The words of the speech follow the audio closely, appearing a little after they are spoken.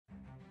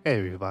Hey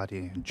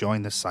everybody,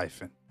 join the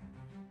Cypher.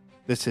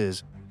 This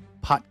is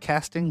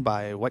PotCasting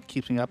by What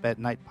Keeps Me Up at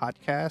Night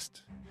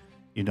podcast.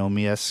 You know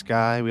me as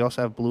Sky. We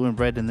also have Blue and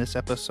Red in this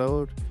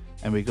episode,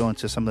 and we go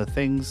into some of the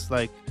things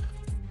like,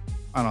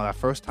 I don't know, our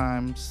first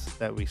times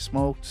that we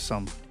smoked,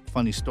 some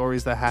funny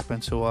stories that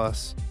happened to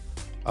us.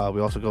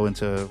 We also go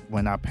into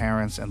when our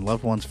parents and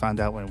loved ones found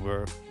out when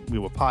we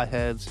were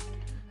potheads.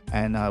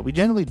 And we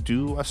generally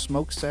do a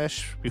smoke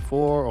sesh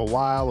before or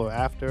while or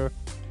after.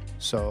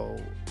 So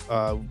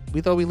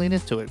we thought we lean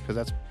into it because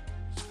that's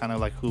kind of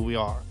like who we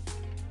are.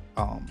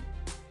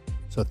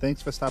 So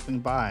thanks for stopping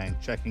by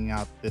and checking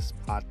out this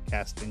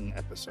podcasting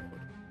episode.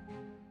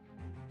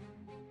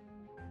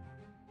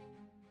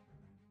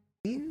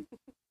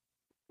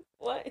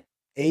 What?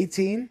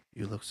 18?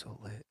 You look so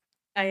lit.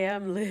 I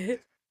am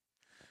lit.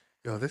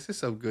 Yo, this is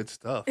some good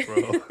stuff,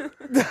 bro.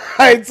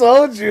 I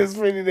told you it's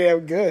pretty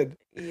damn good.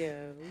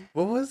 Yeah.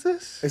 What was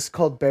this? It's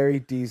called Berry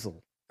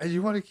Diesel. And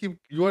you want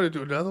to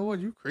do another one?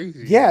 You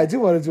crazy? Yeah, I do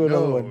want to do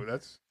another No, one.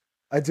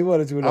 I do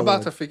want to do another I'm about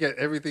one. to forget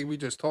everything we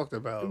just talked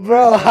about.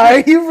 Bro, how are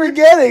you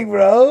forgetting,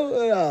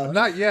 bro?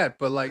 Not yet,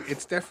 but like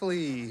it's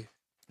definitely.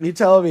 You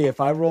telling me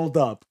if I rolled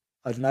up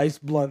a nice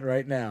blunt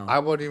right now? I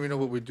wouldn't even know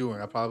what we're doing.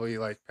 I probably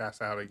like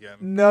pass out again.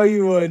 No,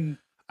 you wouldn't.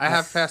 I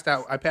have passed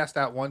out. I passed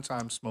out one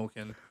time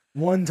smoking.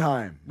 One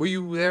time. Were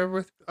you there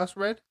with us,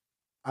 Red?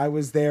 I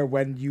was there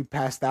when you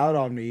passed out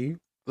on me.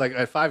 Like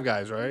at Five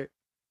Guys, right?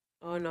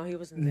 Oh no, he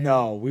wasn't there.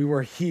 No, we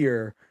were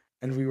here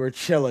and we were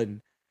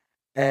chilling.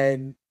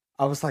 And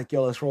I was like,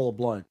 yo, let's roll a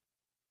blunt.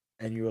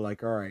 And you were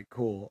like, all right,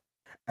 cool.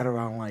 At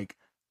around like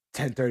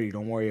 10:30,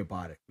 don't worry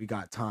about it. We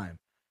got time.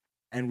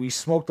 And we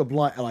smoked a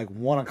blunt at like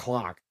 1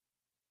 o'clock.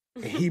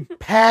 He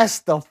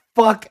passed the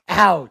fuck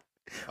out.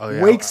 Oh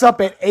yeah. Wakes up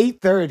at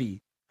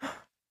 8:30.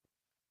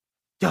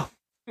 Yo,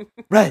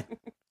 Red.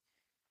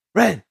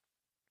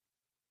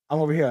 I'm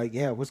over here like,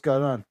 yeah, what's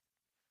going on?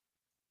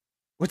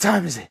 What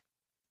time is it?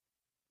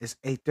 It's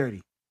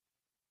 8:30.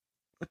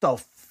 What the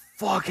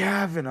fuck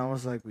happened? I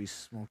was like, we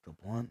smoked a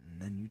blunt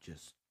and then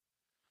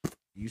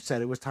you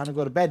said it was time to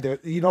go to bed. There,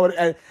 you know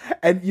what?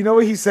 And you know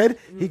what he said?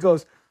 He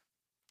goes,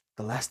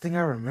 the last thing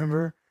I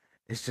remember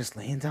is just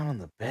laying down on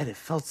the bed. It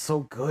felt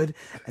so good.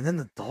 And then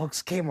the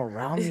dogs came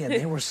around me and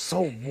they were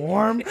so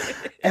warm.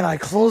 And I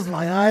closed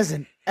my eyes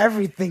and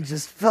everything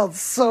just felt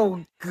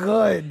so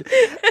good.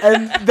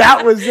 And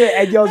that was it.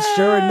 And yo,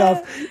 sure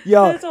enough,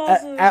 That's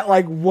awesome. at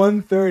like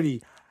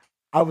 1:30,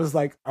 I was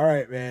like, all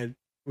right, man,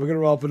 we're going to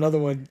roll up another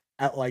one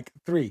at like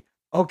 3.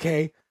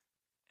 Okay.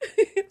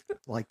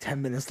 Like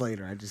 10 minutes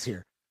later, I just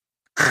hear.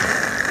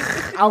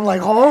 I'm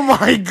like, oh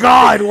my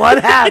God,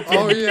 what happened?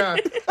 Oh yeah.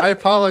 I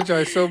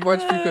apologize so much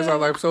because I'm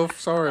like so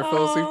sorry. I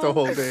fell asleep the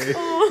whole day. Yo,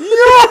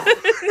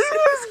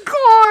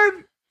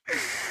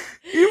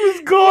 he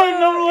was gone.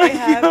 And I'm like, it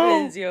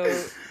happens, yo.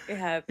 It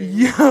happens.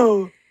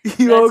 yo, you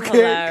That's okay?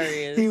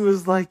 hilarious. He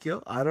was like,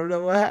 yo, I don't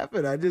know what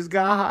happened. I just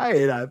got high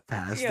and I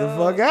passed the Yo.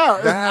 fuck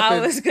out. That I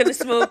happened. was gonna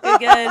smoke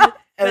again,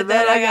 but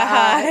then I got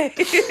high.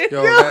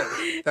 Yo,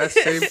 that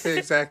same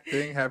exact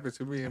thing happened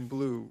to me in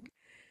Blue.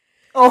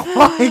 Oh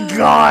my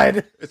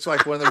God. It's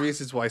like one of the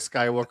reasons why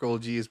Skywalker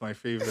OG is my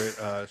favorite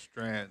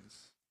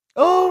strands.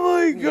 Oh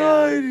my Yeah.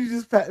 God. You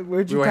just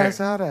where'd you We were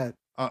pass out at?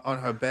 On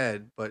her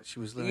bed, but she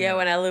was living. Yeah, out.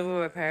 when I lived with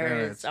my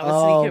parents, I would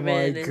Oh sneak him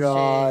in my and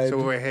God. So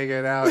we're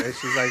hanging out, and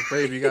she's like,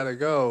 "Babe, you gotta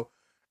go,"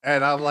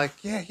 and I'm like,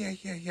 "Yeah."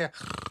 shit.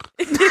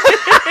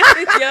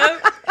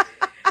 Yep.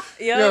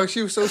 Yo,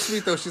 she was so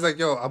sweet though. She's like,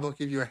 "Yo, I'm gonna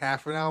give you a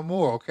half an hour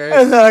more, okay?"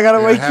 And then I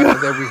gotta wake you And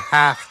up. then we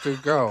have to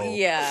go.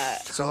 Yeah.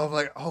 So I'm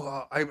like,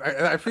 "Oh, I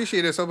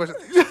appreciate it so much.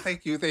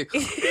 Thank you."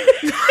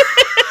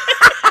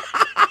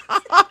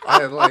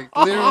 I like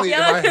literally in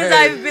Yeah, my because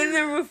head. I've been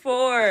there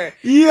before.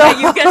 Yeah. Like,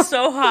 you get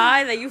so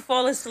high that you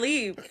fall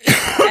asleep,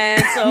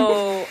 and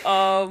so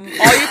all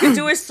you can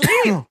do is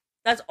sleep.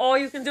 That's all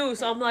you can do.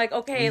 So I'm like,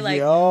 okay, like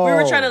we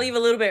were trying to leave a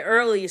little bit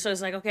early, so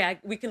it's like, okay,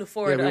 we can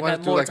afford Yeah, we like want a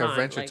to do more like time. a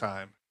venture like,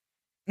 time.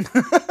 Which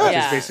is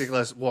Yeah. basically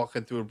us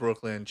walking through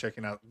Brooklyn,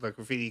 checking out the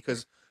graffiti,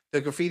 because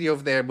the graffiti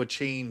over there would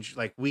change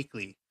like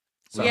weekly.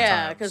 Yeah,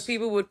 sometimes. because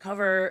people would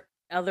cover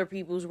other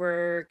people's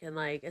work, and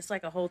like it's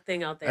like a whole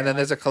thing out there. And then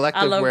like, there's a I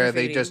collective love where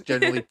they graffiti. just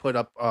generally put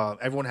up.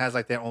 Everyone has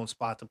like their own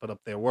spot to put up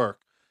their work,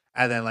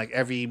 and then like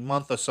every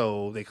month or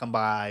so they come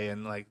by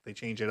and like they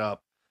change it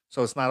up.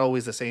 So it's not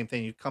always the same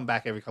thing. You come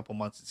back every couple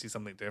months and see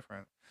something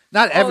different.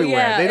 Not Oh, everywhere.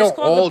 yeah, They it's don't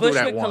called all the do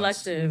that Bushwick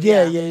once. Collective.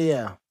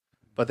 Yeah.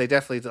 But they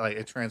definitely like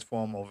it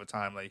transform over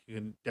time. Like you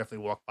can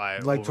definitely walk by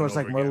it Like over towards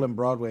and like over Myrtle again. and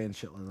Broadway and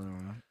shit like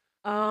that.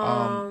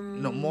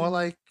 No, more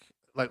like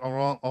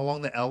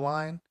along the L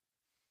line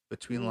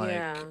between like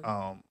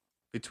Yeah.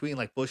 between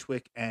like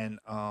Bushwick and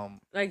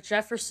like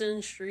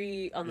Jefferson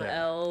Street on the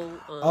Yeah. L.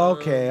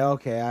 Okay,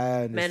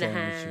 I understand what you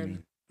Manahan.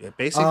 mean. yeah,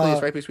 basically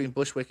it's Uh, right between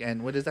Bushwick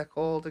and what is that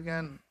called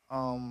again?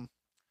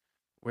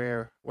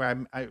 Where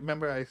I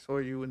remember I saw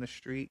you in the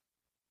street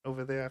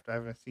over there after I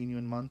haven't seen you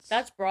in months.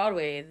 That's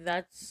Broadway.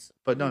 That's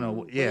But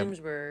no, yeah.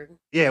 Williamsburg.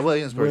 Yeah,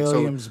 Williamsburg. So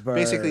Williamsburg.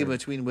 basically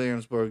between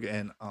Williamsburg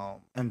and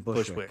And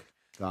Bushwick.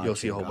 Bushwick. You'll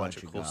see a whole bunch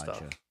of cool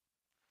stuff.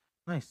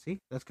 Nice.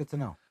 See, that's good to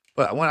know.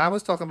 But when I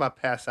was talking about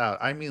pass out,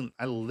 I mean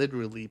I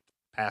literally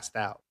passed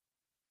out.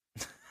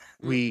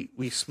 We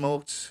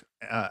smoked.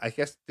 I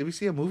guess did we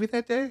see a movie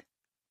that day?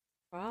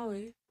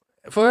 Probably.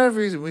 For whatever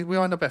reason, we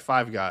wound up at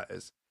Five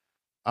Guys.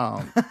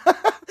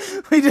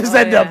 We just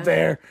end up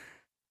there.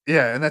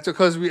 Yeah, and that's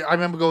because I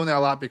remember going there a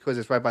lot because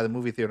it's right by the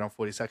movie theater on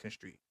 42nd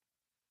Street.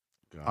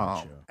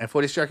 Gotcha. And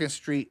 42nd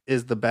Street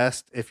is the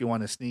best if you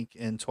want to sneak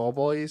in tall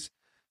boys.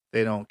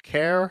 They don't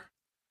care.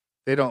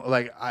 They don't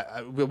like.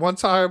 One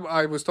time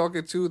I was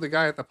talking to the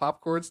guy at the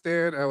popcorn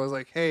stand. I was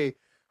like, "Hey,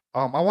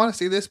 I want to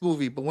see this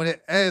movie, but when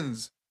it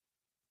ends,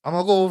 I'm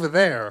gonna go over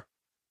there."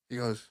 He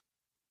goes,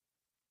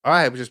 "All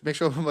right, but just make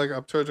sure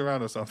I'm turned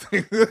around or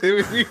something." Because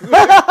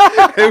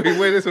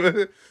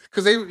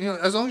they,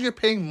 as long as you're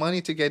paying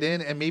money to get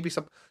in, and maybe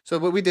some. So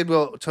what we did,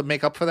 to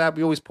make up for that,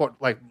 we always bought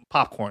like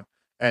popcorn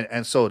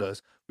and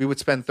sodas. We would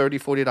spend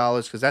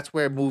 $30-$40 because that's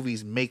where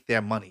movies make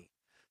their money.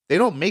 They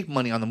don't make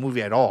money on the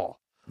movie at all.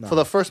 No. For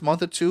the first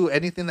month or two,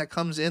 anything that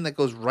comes in that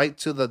goes right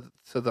to the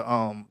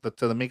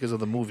makers of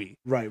the movie.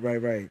 Right.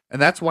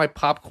 And that's why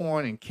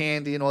popcorn and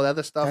candy and all that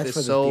other stuff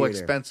is so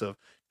expensive,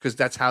 because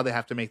that's how they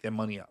have to make their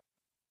money up.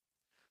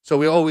 So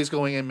we're always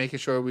going in, making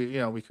sure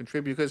we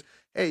contribute, because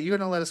hey, you're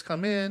gonna let us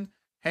come in,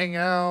 hang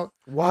out,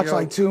 watch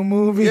like 2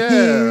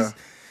 movies,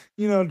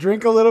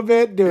 drink a little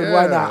bit, dude.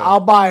 Why not? I'll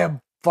buy a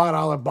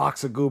 $5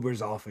 box of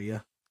goobers off of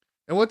you.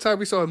 And one time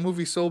we saw a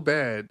movie so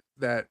bad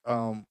that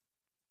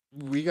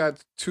we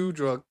got too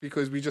drunk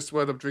because we just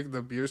wound up drinking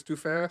the beers too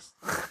fast,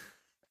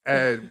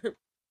 and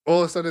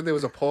all of a sudden there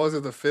was a pause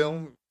in the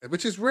film,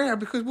 which is rare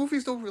because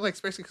movies don't really,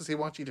 especially because they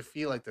want you to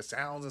feel like the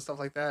sounds and stuff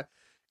like that.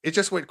 It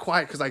just went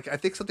quiet because I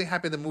think something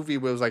happened in the movie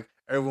where it was like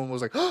everyone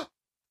was like, oh!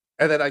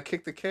 And then I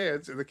kicked the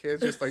cans, and the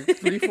cans just like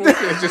 3-4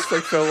 cans just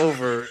like fell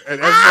over, and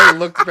everybody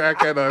looked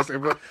back at us.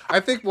 And I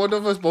think both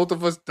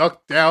of us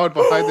ducked down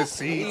behind the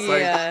seats,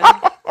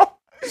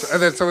 and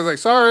then someone's like,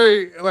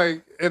 "Sorry,"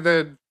 and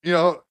then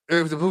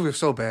the movie was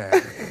so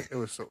bad. It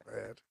was so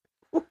bad.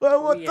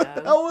 What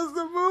the hell was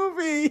the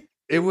movie?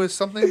 It was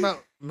something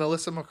about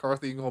Melissa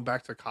McCarthy going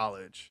back to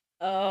college.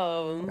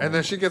 Oh. And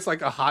then she gets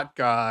like a hot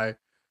guy,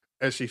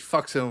 and she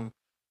fucks him.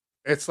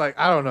 It's like,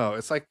 I don't know.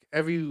 It's like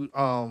every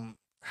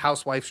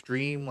housewife's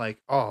dream.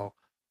 Like, oh,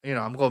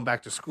 I'm going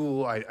back to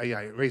school.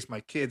 I raised my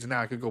kids, and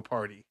now I could go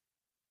party.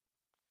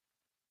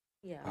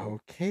 Yeah.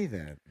 Okay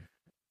then.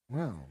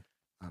 Well,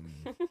 I'm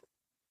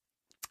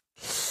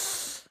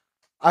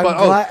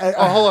glad.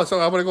 Hold on. So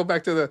I'm gonna go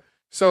back to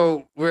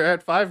So we're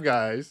at Five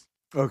Guys.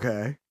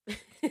 Okay.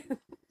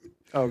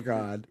 Oh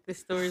God. The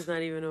story's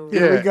not even over.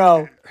 Here we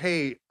go.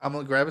 Hey, I'm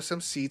gonna grab us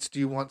some seats. Do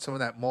you want some of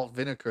that malt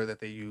vinegar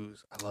that they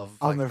use? I love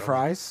on their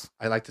fries.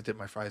 I like to dip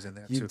my fries in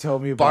there too. You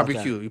told me about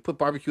barbecue. That. You put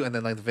barbecue and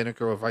then like the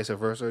vinegar or vice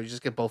versa. You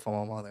just get both of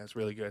them on there. It's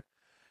really good.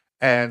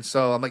 And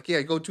so I'm like,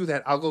 yeah, go do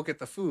that. I'll go get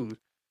the food.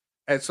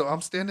 And so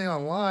I'm standing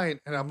online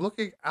and I'm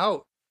looking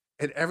out,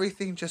 and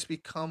everything just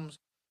becomes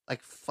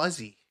like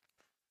fuzzy.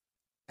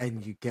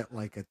 And you get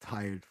like a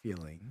tired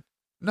feeling.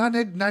 Not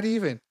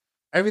even.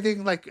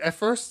 Everything, like at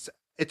first,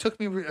 it took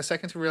me a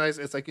second to realize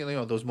it's like,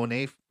 those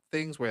Monet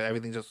things where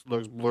everything just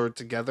looks blurred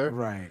together.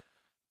 Right.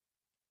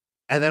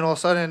 And then all of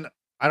a sudden,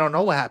 I don't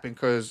know what happened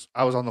because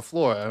I was on the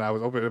floor and I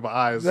was opening my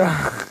eyes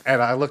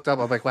and I looked up.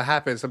 I'm like, what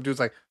happened? Some dude's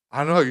like,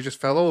 I don't know. You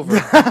just fell over.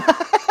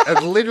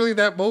 And literally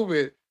that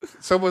moment,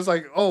 someone's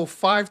like, oh,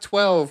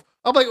 5'12".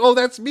 I'm like, oh,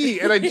 that's me.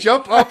 And I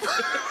jump up.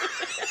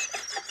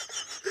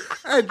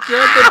 I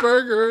grab the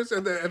burgers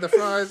and the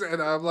fries,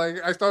 and I'm like,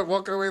 I start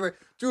walking away like,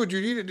 dude, do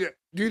you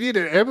need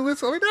an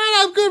ambulance? I'm like, no,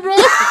 I'm good, bro.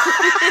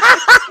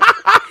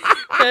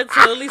 That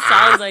totally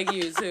sounds like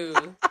you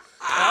too.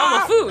 I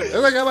got my food.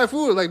 I got my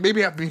food. Like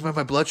maybe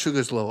my blood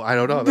sugar's low. I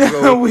don't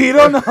know. We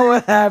don't know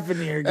what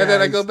happened here, guys. And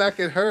then I go back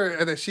at her,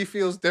 and then she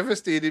feels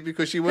devastated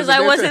because she wasn't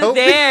there. Because I wasn't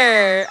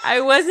there.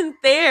 I wasn't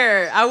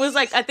there. I was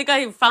like, I think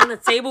I found a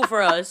table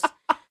for us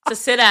to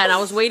sit at, and I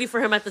was waiting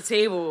for him at the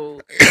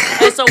table.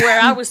 And so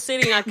where I was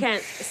sitting, I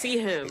can't see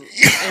him.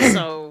 And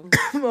so,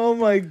 oh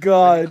my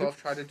God!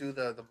 Try to do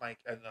the mic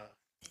and.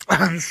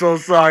 I'm so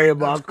sorry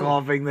about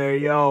coughing there,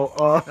 yo.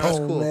 Oh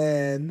cool.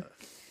 Man,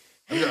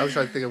 I was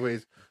trying to think of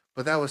ways,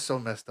 but that was so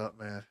messed up,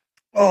 man.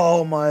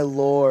 Oh my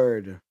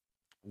Lord!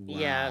 Wow.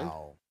 Yeah.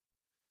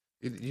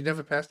 You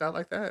never passed out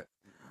like that?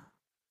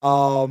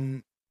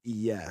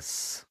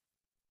 Yes.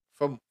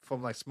 From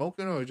like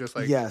smoking or just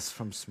like yes,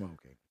 from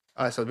smoking.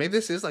 All right, so maybe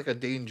this is like a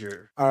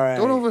danger. All right,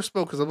 don't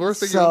oversmoke because the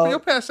worst thing you'll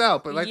pass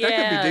out, but like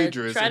that could be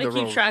dangerous. Try to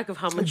keep track of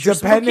how much.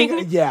 Depending, you're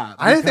smoking. Yeah.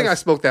 I didn't think I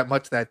smoked that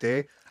much that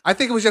day. I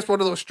think it was just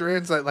one of those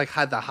strands that like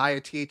had the higher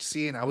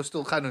THC, and I was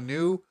still kind of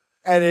new.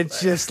 And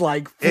it's just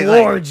like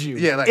floored you.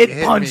 Yeah, like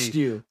it punched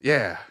you.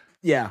 Yeah.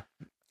 Yeah,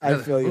 I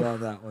feel you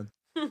on that one.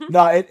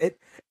 No, it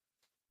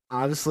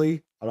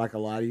honestly, I'm not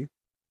gonna lie to you.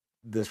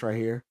 This right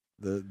here,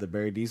 the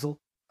Berry Diesel.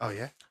 Oh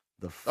yeah.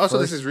 So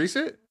this is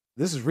recent.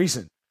 This is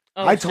recent.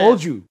 Oh, I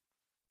told you.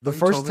 The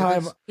first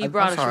time he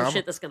brought us some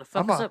shit that's gonna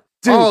fuck us up.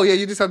 Dude, oh yeah,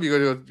 you just told me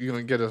you're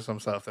gonna get us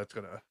some stuff that's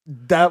gonna.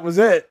 That was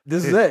it.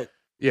 This is it.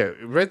 Yeah,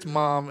 Red's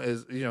mom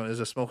is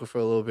a smoker for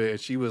a little bit, and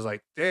she was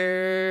like,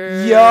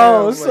 "Damn,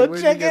 Yo, like, so where'd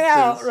you check it get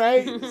out, this?"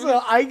 right?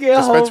 So I get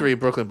Dispensary home. in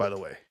Brooklyn, by the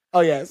way. Oh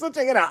yeah, so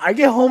check it out. I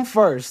get home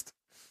first.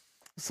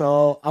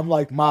 So I'm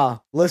like, Ma,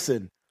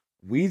 listen,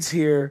 weed's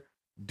here.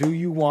 Do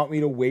you want me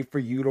to wait for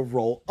you to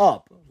roll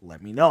up?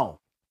 Let me know.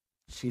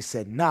 She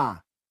said, nah,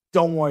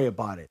 don't worry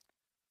about it.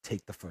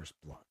 Take the first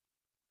blunt.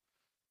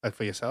 Like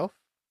for yourself?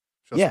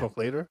 She'll Yeah. smoke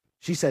later?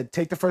 She said,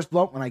 take the first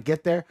blunt. When I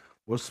get there,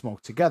 we'll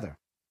smoke together.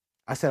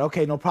 I said,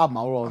 okay, no problem.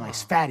 I'll roll a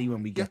nice fatty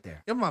when we get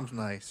there. Your mom's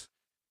nice.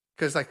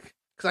 Because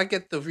I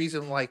get the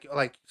reason, like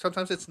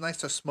sometimes it's nice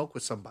to smoke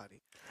with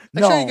somebody.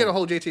 Like, sure, you get a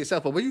whole J to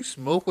yourself, but when you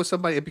smoke with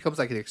somebody, it becomes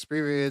like an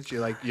experience.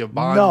 You're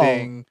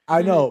bonding. No,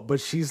 I know, but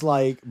she's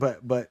like,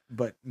 but my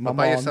But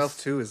by yourself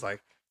too is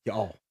like,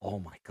 oh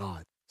my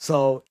God.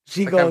 So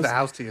she like goes, have the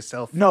house to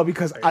yourself. No,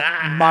 because Like,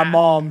 my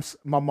mom's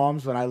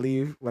when I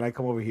leave, when I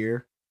come over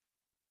here,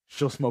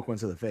 she'll smoke one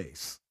to the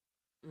face.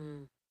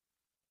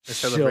 A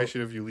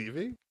celebration of you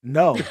leaving?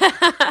 No,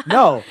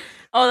 no.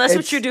 Oh, that's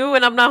what you do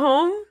when I'm not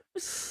home?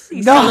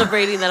 He's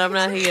celebrating that I'm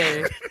not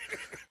here.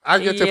 I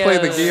get to play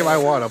the game I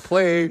want to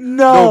play.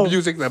 No. No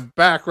music in the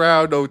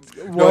background. No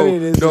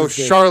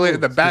Charlotte in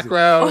the this.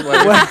 background.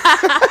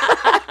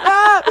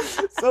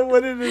 So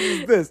what it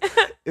is this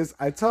is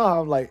I tell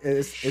her, I'm like,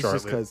 it's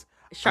just because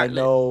I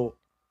know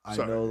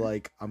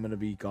like I'm gonna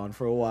be gone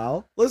for a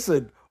while.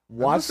 Listen,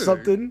 watch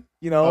something,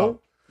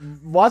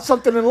 watch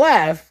something and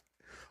laugh.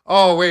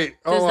 Oh wait,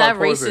 does that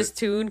racist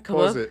tune come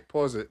up?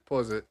 Pause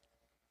it.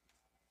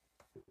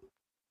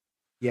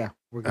 Yeah,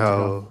 we're good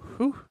to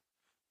go.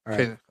 All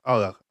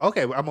right.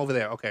 Okay, I'm over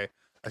there. Okay,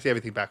 I see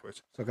everything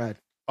backwards. So go ahead.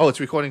 Oh, it's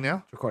recording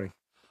now? It's recording.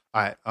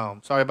 All right.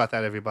 Sorry about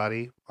that,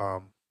 everybody.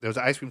 There was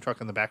an ice cream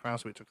truck in the background,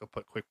 so we took a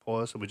quick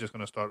pause. So we're just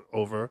gonna start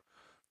over.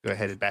 Go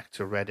headed back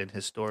to Red and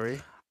his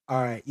story.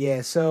 All right.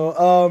 Yeah.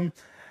 So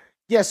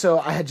so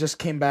I had just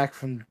came back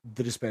from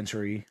the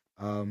dispensary.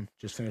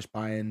 Just finished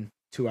buying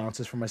 2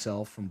 ounces for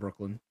myself from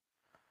Brooklyn.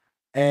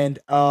 And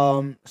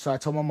so I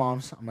told my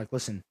mom, I'm like,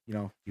 listen,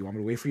 do you want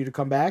me to wait for you to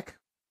come back?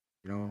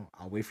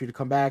 I'll wait for you to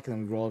come back, and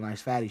then we roll a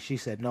nice fatty. She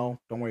said, no,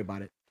 don't worry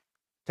about it.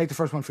 Take the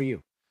first one for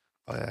you.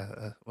 Oh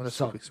yeah, what a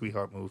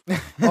sweetheart move.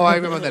 Oh, I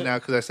remember that now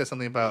because I said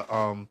something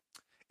about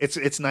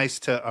it's nice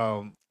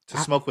to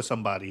smoke with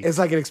somebody. It's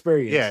like an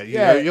experience.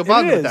 Yeah, you're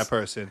bonding with that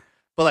person.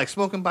 But like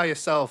smoking by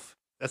yourself,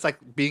 that's like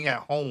being at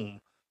home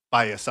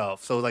by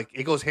yourself. So like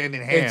it goes hand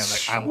in hand.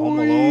 It's like I'm home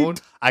alone,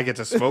 I get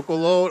to smoke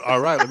alone.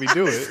 All right, let me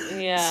do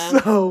it. Yeah.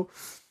 So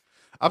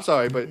I'm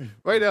sorry, but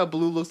right now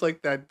Blue looks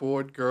like that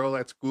bored girl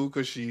at school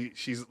because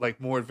she's like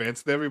more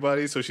advanced than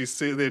everybody. So she's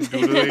sitting there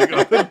doodling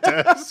on the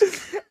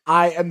desk.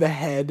 I am the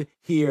head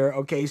here.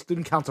 Okay,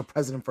 student council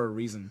president for a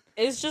reason.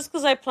 It's just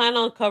because I plan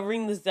on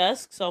covering this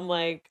desk, so I'm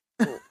like,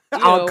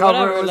 I'll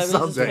cover it with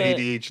something.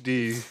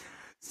 ADHD.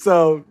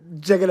 So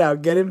check it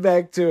out. Getting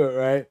back to it,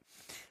 right?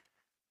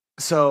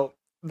 So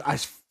I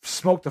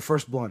smoked the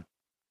first blunt.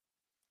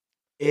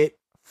 It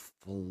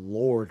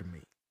floored me.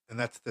 And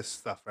that's this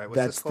stuff, right?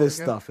 What's this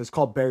stuff. It's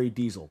called Berry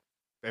Diesel.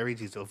 Berry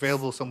Diesel,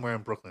 available somewhere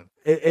in Brooklyn.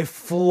 It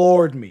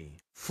floored me.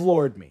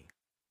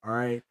 All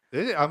right.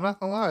 I'm not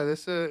gonna lie.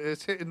 It's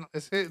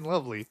hitting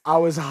lovely. I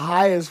was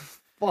high as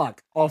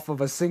fuck off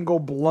of a single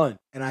blunt,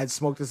 and I had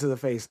smoked it to the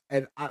face.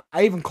 And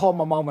I even called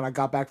my mom when I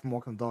got back from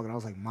walking the dog, and I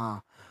was like,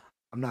 Ma,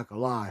 I'm not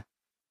gonna lie,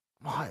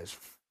 I'm high as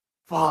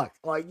fuck.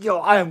 Like, yo,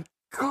 I am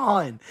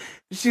gone.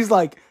 She's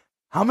like,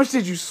 how much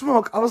did you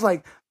smoke? I was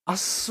like, I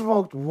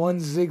smoked 1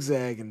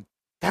 zigzag, and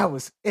that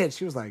was it.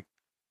 She was like,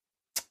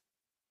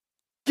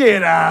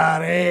 get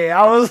out of here.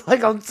 I was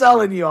like, I'm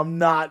telling you, I'm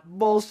not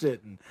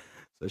bullshitting.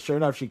 So sure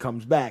enough, she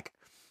comes back.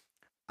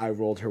 I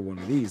rolled her one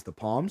of these, the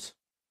palms.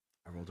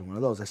 I rolled her one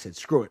of those. I said,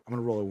 screw it. I'm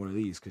going to roll her one of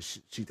these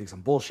because she thinks I'm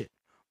bullshit.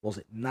 Rolls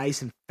it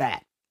nice and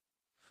fat.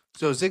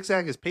 So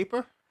zigzag is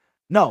paper?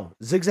 No,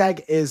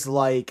 zigzag is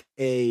like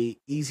a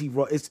easy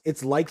roll.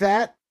 It's like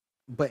that,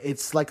 but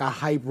it's like a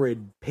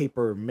hybrid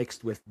paper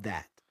mixed with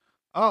that.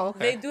 Oh, okay.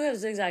 They do have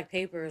zigzag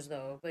papers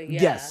though, but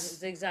yeah, yes,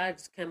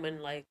 zigzags come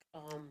in like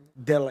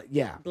they're like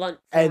blunt,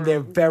 and they're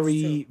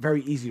very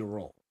very easy to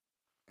roll,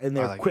 and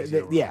they're quick.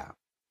 Yeah,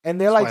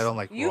 and they're I don't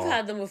like you've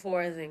had them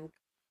before, I think.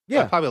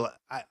 Yeah,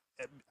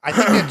 I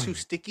think they're too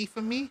sticky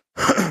for me.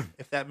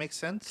 If that makes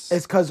sense.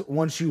 It's because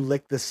once you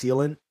lick the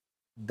sealant,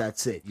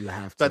 that's it. You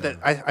have to. But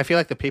I feel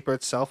like the paper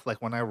itself,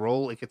 like when I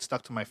roll, it gets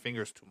stuck to my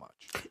fingers too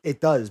much. It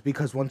does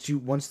because once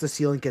the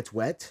sealant gets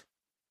wet.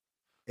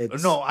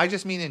 No, I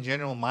just mean in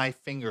general, my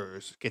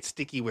fingers get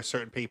sticky with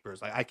certain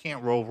papers. Like I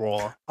can't roll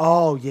raw.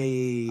 Oh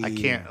yeah. I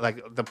can't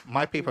like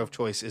my paper of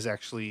choice is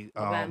actually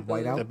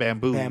whiteout? The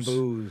bamboos.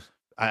 Bamboos.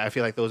 I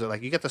feel like those are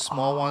like you get the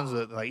small ones,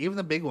 like even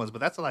the big ones, but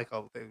that's like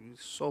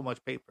so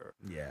much paper.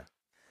 Yeah.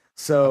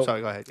 So I'm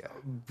sorry, go ahead. Yeah.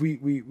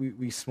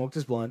 We smoked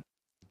this blunt,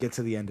 get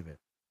to the end of it,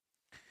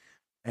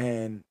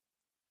 and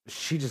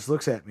she just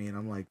looks at me, and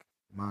I'm like,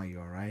 "Ma, you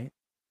all right?"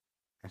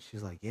 And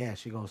she's like, "Yeah."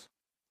 She goes,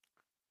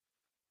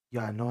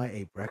 "Yeah, I know I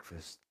ate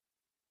breakfast,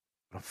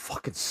 but I'm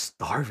fucking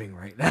starving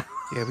right now."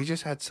 Yeah, we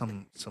just had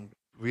some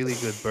really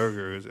good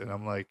burgers, and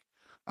I'm like,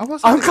 I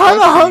want I'm something kind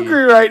of crunchy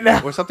hungry right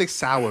now. or something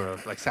sour,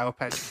 like Sour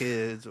Patch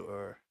Kids,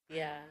 or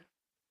Yeah.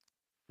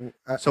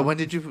 So when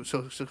did you?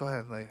 So go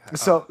ahead. Like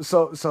So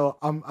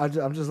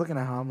I'm just looking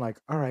at her. I'm like,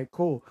 all right,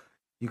 cool.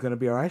 You gonna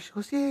be all right? She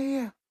goes,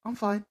 yeah. I'm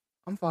fine.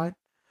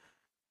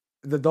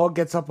 The dog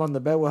gets up on the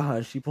bed with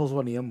her. She pulls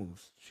one of your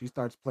moves. She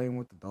starts playing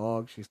with the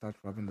dog. She starts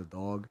rubbing the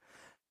dog.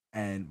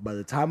 And by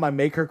the time I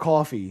make her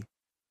coffee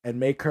and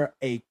make her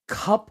a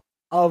cup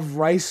of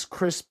Rice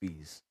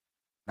Krispies,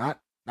 not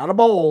a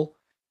bowl,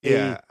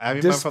 yeah, I a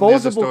remember from the other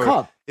disposable story.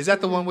 cup. Is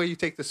that the one where you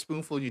take the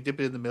spoonful and you dip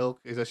it in the milk?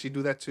 Does she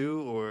do that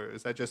too, or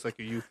is that just like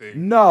a you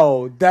thing?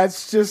 No,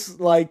 that's just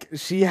like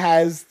she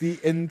has the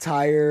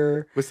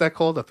entire. What's that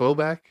called? A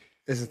throwback?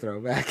 It's a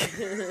throwback.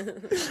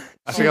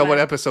 I forgot what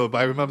episode, but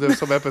I remember there was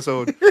some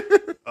episode.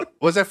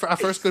 Was that for our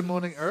first Good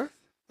Morning Earth?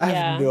 I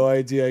have no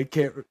idea. I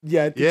can't.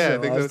 Yeah, I think so. I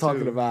think I was so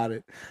talking too. about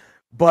it,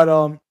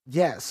 but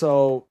yeah.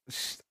 So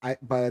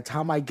by the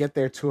time I get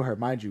there to her,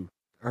 mind you,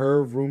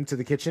 her room to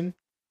the kitchen,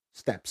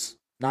 steps,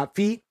 not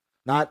feet,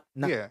 not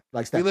Yeah,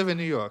 like steps. we live in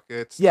New York.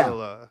 It's Yeah.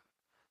 still.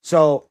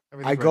 So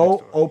Everything's I right go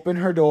next door. open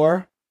her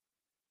door,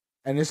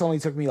 and this only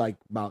took me like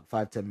about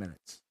 5-10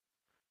 minutes.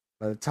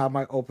 By the time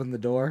I opened the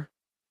door,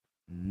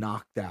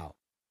 knocked out.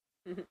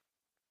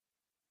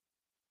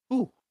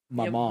 Who?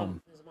 My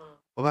mom. His mom.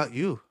 What about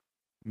you?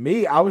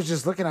 Me, I was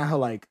just looking at her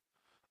like,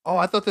 Oh,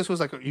 I thought this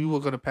was like you were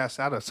gonna pass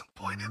out at some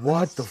point.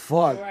 what the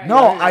fuck? Right.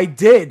 No, I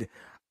did.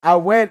 I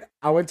went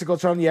to go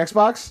turn on the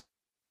Xbox.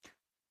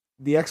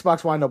 The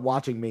Xbox wound up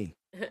watching me.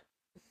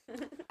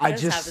 I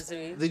This just happened to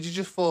me. Did you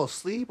just fall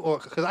asleep, or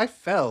because I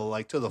fell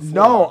like to the floor?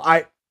 no,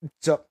 I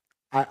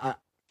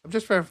I'm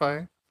just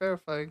verifying.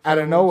 out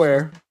of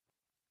nowhere,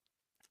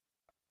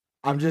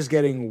 I'm just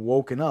getting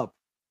woken up.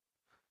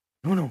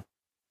 No,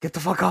 get the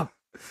fuck up.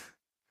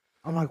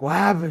 I'm like, what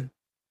happened?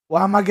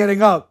 Why am I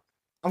getting up?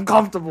 I'm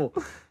comfortable.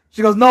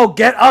 She goes, no,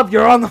 get up.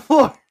 You're on the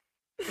floor.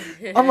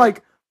 I'm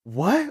like,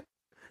 what?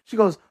 She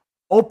goes,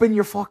 open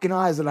your fucking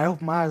eyes. And I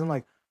open my eyes. I'm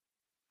like,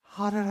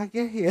 how did I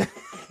get here?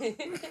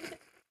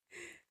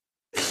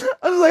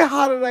 I was like,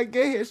 how did I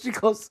get here? She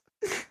goes,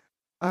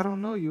 I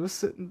don't know. You were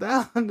sitting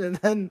down. And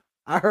then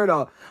I heard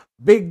a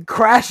big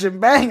crash and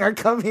bang. I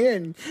come here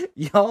and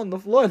you're on the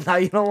floor. Now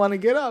you don't want to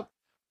get up.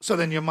 So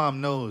then your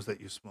mom knows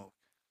that you smoke.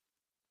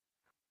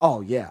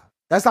 Oh, yeah.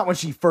 That's not when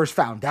she first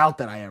found out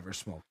that I ever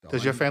smoked. Though.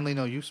 Does your family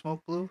know you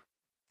smoke, Blue?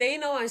 They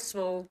know I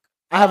smoke.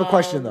 I have a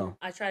question, though.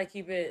 I try to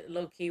keep it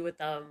low key with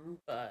them,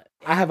 but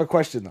I have a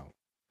question, though.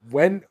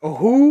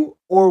 Who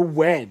or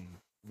when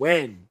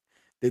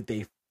did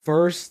they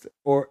first,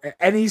 or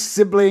any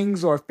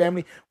siblings or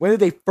family, when did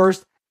they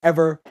first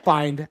ever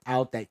find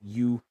out that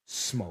you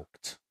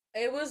smoked?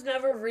 it was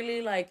never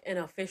really like an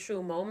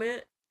official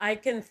moment. I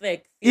can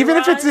think Even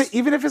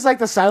if it's like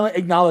the silent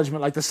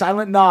acknowledgement, like the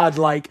silent nod,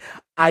 like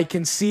I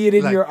can see it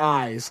in Like- your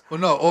eyes.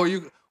 Well, no, or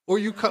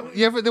you come.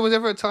 There was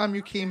ever a time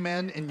you came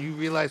in and you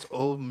realized,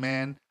 oh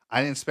man, I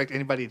didn't expect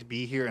anybody to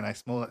be here, and I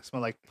smell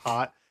like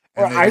pot.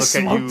 Or And they I look at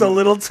smoked you. a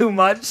little too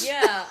much.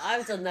 Yeah,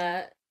 I've done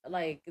that.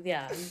 Like,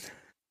 yeah,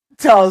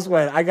 Tell us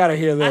when. I gotta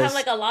hear this. I have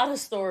like a lot of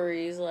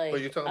stories. Like,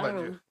 But you're talking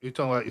about you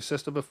talking about your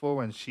sister before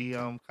when she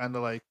kind of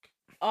like.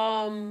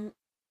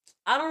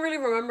 I don't really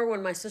remember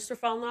when my sister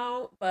found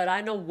out, but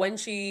I know when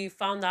she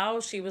found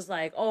out, she was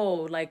like,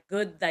 "Oh, like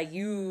good that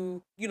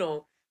you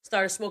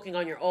started smoking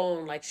on your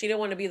own." Like she didn't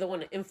want to be the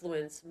one to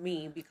influence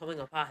me becoming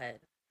a pothead.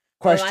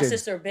 But Question. my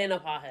sister been a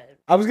pothead.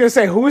 I was gonna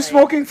say, who is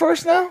smoking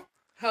first now?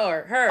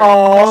 Her.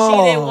 Oh.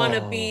 She didn't want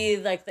to be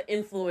like the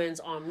influence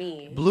on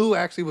me. Blue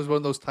actually was one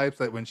of those types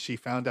that when she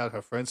found out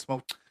her friends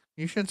smoked,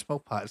 you shouldn't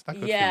smoke pot. It's not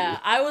good Yeah,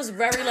 for you. I was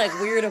very like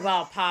weird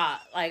about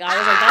pot. Like I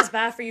was like, "That's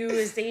bad for you.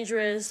 It's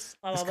dangerous."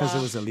 Blah blah blah. Because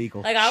it was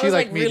illegal. Like I She was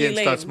like like me really didn't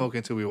lame. start smoking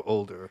until we were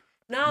older.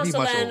 No, Me so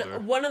much then older.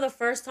 one of the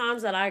first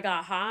times that I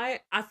got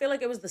high, I feel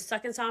like it was the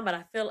second time, but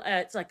I feel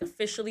it's like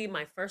officially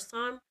my first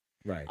time.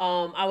 Right.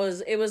 I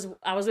was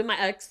with my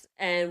ex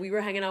and we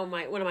were hanging out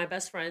with one of my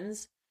best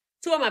friends,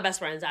 two of my best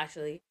friends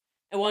actually,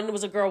 and one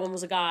was a girl, one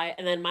was a guy,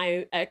 and then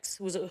my ex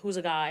who's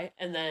a guy,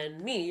 and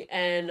then me,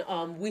 and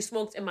we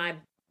smoked in my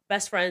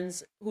best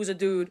friend's who's a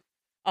dude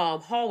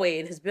hallway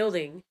in his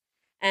building,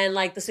 and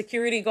like the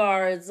security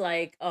guards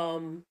like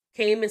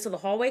came into the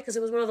hallway because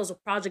it was one of those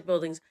project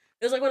buildings.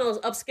 It was like one of those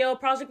upscale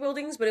project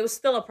buildings, but it was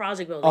still a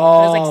project building. It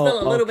was like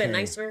still a little bit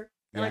nicer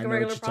than like a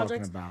regular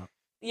project.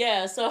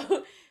 Yeah,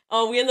 so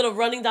we ended up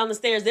running down the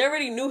stairs. They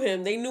already knew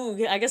him. They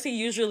knew. I guess he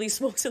usually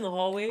smokes in the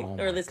hallway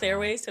or the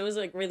stairway. So it was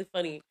like really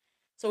funny.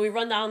 So we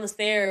run down the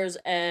stairs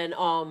and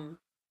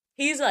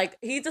he's like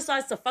he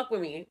decides to fuck with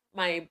me,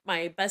 my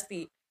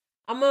bestie.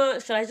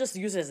 Should I just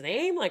use his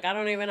name? Like I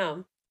don't even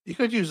know. You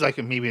could use like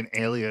maybe an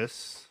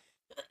alias.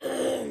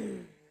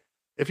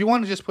 If you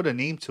want to just put a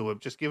name to it,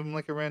 just give him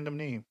like a random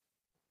name.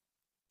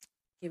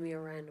 Give me a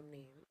random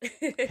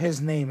name. His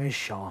name is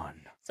Sean.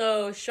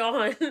 So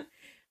Sean,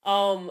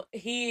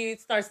 he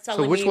starts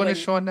telling me. So which one is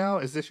Sean now?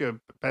 Is this your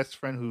best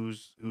friend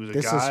who's a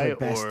This is guy her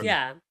bestie. or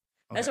Yeah,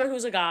 Okay. best friend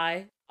who's a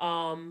guy.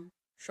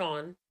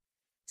 Sean.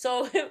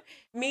 So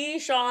me,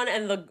 Sean,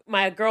 and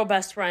my girl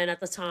best friend at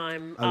the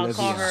time, I'll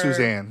call her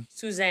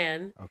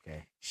Suzanne.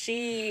 Okay.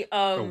 She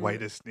the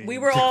whitest name.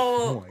 we're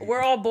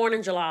all born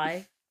in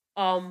July.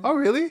 Oh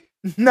really?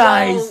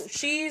 Nice. So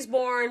she's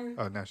born.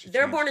 Oh, now she's.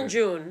 They're born in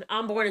June.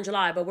 I'm born in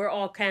July, but we're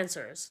all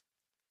Cancers.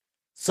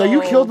 So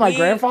you killed my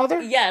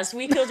grandfather? Yes,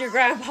 we killed your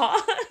grandpa.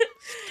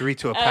 3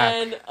 to a pack.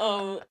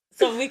 And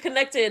so we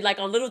connected like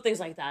on little things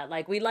like that.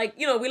 Like we like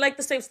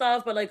the same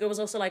stuff, but like it was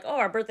also like, oh,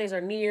 our birthdays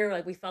are near.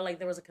 Like we felt like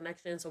there was a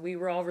connection, so we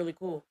were all really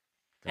cool.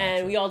 Gotcha.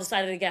 And we all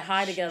decided to get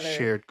high together.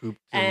 Shared group.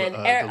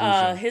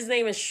 And his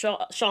name is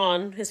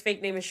Sean. His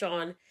fake name is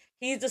Sean.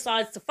 He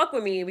decides to fuck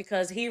with me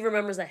because he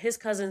remembers that his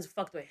cousins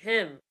fucked with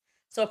him.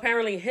 So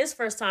apparently his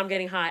first time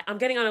getting high, I'm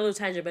getting on a little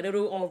tangent, but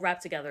it'll all wrap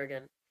together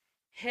again.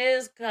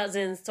 His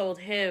cousins told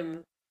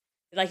him,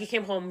 like, he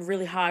came home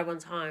really high one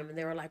time, and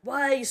they were like,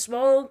 what, you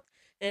smoked?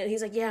 And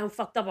he's like, yeah, I'm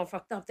fucked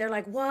up. They're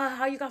like, what?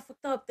 How you got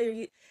fucked up?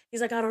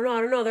 He's like, I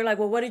don't know. They're like,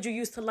 well, what did you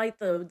use to light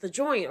the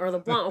joint or the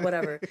blunt or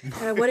whatever?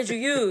 They're like, what did you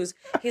use?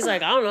 He's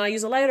like, I don't know, I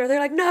use a lighter.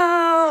 They're like,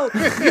 no,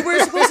 you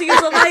weren't supposed to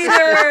use a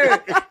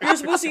lighter. You were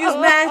supposed to use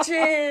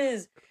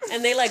matches.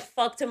 And they like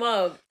fucked him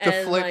up.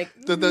 And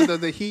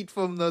the heat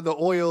from the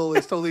oil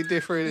is totally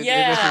different.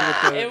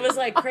 Yeah, it was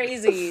like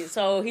crazy.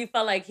 So he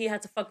felt like he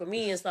had to fuck with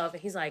me and stuff.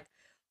 And he's like,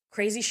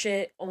 crazy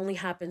shit only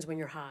happens when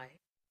you're high.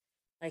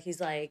 Like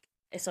he's like,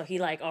 so he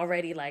like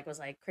already like was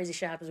like, crazy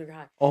shit happens when you're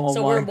high. Oh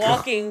so we're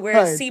walking. We're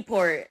at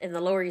Seaport in the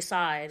Lower East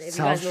Side. If South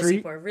you guys know Street?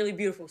 Seaport, really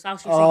beautiful South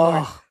Street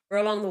Seaport. We're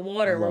along the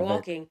water. We're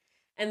walking,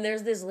 and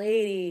there's this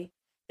lady.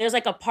 There's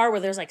like a part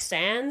where there's like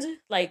sand,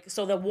 like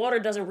so the water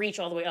doesn't reach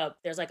all the way up.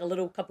 There's like a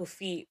little couple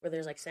feet where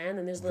there's like sand,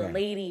 and there's the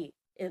lady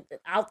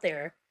out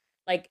there,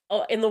 like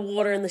in the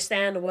water in the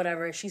sand or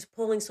whatever. And she's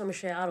pulling some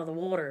shit out of the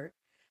water.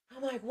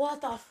 I'm like,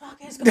 what the fuck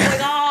is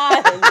going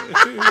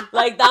on?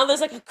 Like down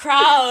there's like a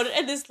crowd,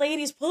 and this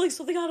lady's pulling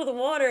something out of the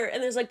water,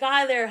 and there's a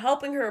guy there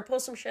helping her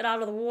pull some shit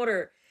out of the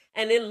water,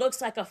 and it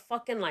looks like a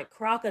fucking like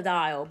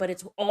crocodile, but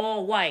it's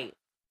all white.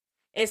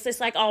 It's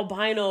this like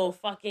albino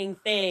fucking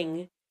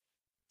thing.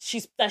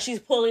 She's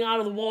pulling out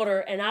of the water,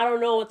 and I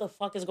don't know what the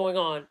fuck is going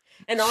on.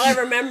 And all I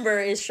remember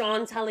is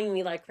Sean telling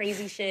me like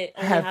crazy shit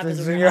only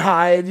happens when you're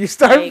high, and you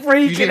start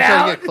freaking you didn't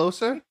out. Try to get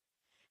closer.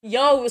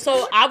 Yo,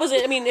 so I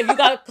wasn't. I mean, if you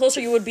got closer,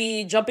 you would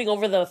be jumping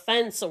over the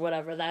fence or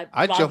whatever.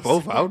 I'd jump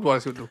over. I would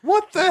want to see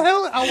what the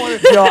hell. I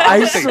want to. Yo,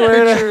 I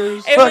swear.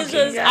 It was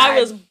just. God. I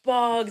was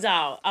bogged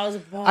out.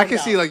 I can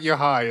see like you're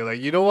high. You're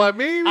like, you know what?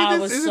 Maybe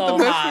this isn't so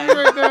the best high. for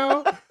me right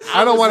now.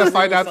 I don't want to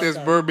find out there's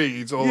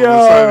mermaids all of a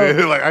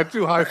sudden. Like I'm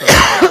too high for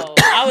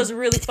that. I was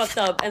really fucked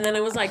up, and then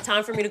it was like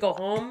time for me to go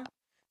home.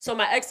 So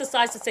my ex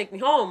decides to take me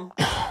home.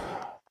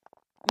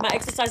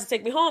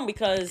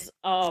 Because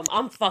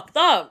I'm fucked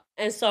up.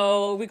 And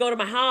so we go to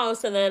my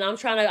house, and then I'm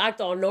trying to act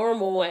all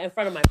normal in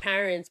front of my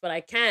parents, but I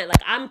can't.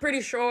 Like, I'm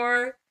pretty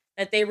sure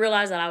that they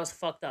realized that I was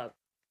fucked up.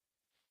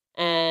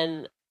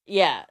 And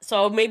yeah,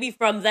 so maybe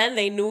from then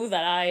they knew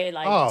that I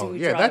do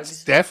drugs.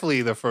 That's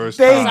definitely the first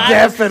They time.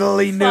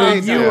 definitely knew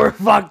you were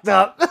fucked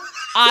up.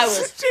 I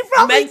was she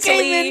probably mentally,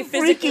 came in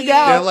physically freaking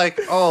out. They're like,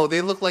 oh,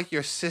 they look like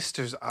your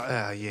sisters.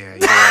 Yeah.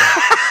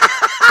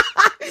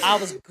 I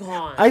was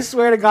gone. I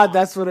swear to God,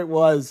 that's what it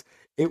was.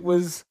 It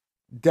was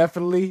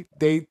definitely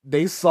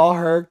they saw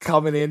her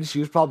coming in. She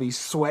was probably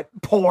sweat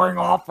pouring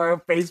off her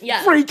face,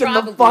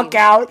 freaking the fuck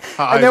out.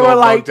 And they were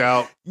like,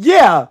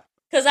 yeah.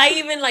 Because I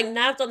even like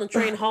napped on the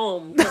train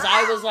home because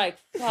I was like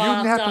fucked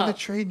up. You napped on the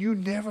train? You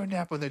never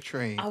nap on the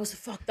train. I was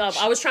fucked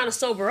up. I was trying to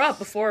sober up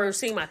before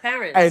seeing my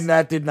parents. And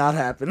that did not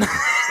happen.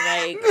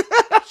 Like,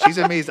 she's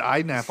amazed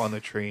I nap on the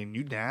train.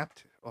 You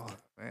napped? Oh,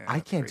 man. I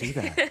can't do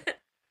that.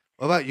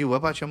 What about you? What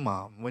about your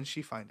mom? When did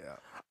she find out?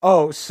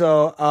 Oh,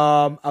 so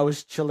I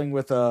was chilling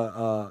with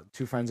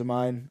two friends of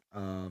mine.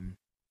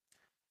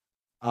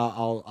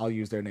 I'll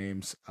use their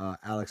names.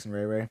 Alex and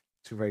Ray Ray,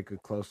 two very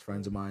good close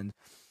friends of mine.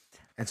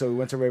 And so we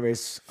went to Ray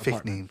Ray's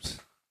fake names.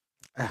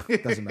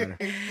 Doesn't matter.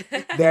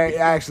 There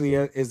actually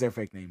is their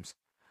fake names.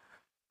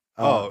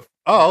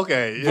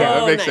 Okay. Yeah,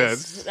 that makes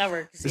sense. That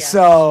works. Yeah.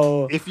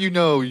 So if you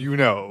know, you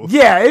know.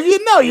 Yeah, if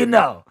you know, you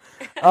know.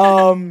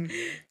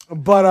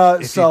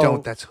 But if you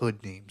don't, that's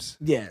hood names.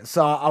 Yeah,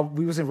 so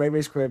we was in Ray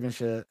Ray's crib and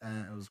shit,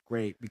 and it was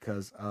great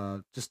because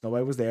just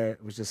nobody was there.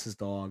 It was just his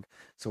dog.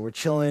 So we're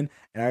chilling,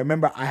 and I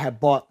remember I had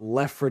bought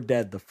Left 4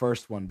 Dead, the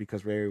first one,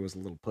 because Ray Ray was a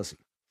little pussy.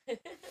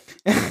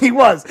 He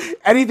was.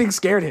 Anything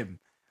scared him.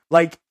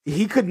 Like,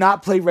 he could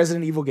not play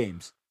Resident Evil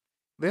games.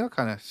 They are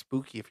kind of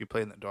spooky if you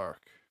play in the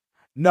dark.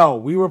 No,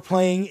 we were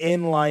playing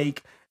in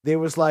like, there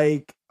was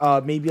like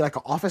maybe like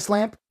an office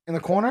lamp in the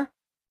corner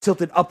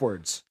tilted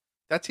upwards.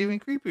 That's even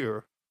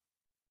creepier.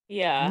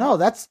 Yeah. No,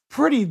 that's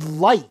pretty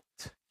light.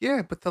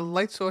 Yeah, but the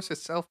light source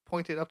itself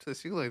pointed up to the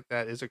ceiling like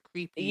that is a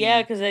creepy.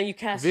 Yeah, because then you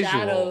cast visual.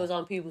 shadows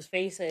on people's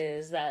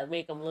faces that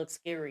make them look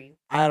scary.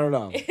 I don't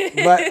know,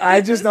 but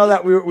I just know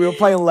that we were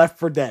playing Left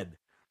 4 Dead,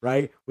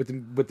 right, with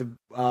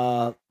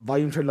the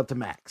volume turned up to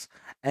max,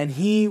 and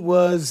he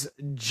was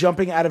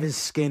jumping out of his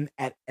skin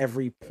at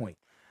every point.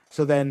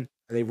 So then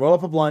they roll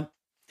up a blunt,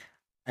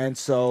 and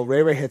so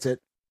Ray Ray hits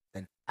it,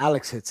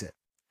 Alex hits it.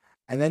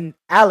 And then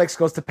Alex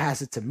goes to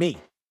pass it to me.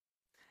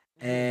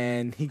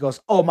 And he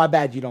goes, oh, my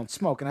bad, you don't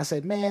smoke. And I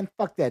said, man,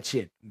 fuck that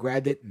shit.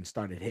 Grabbed it and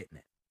started hitting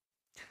it.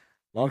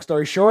 Long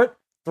story short,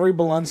 3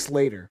 blunts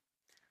later,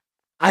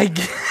 I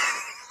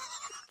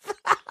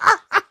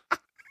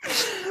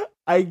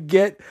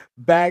get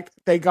back.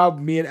 Thank God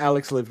me and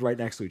Alex lived right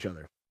next to each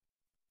other.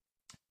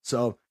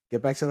 So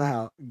get back to the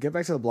house, get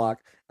back to the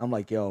block. I'm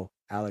like, yo,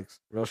 Alex,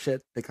 real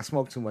shit. Think I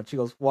smoked too much. She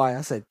goes, why?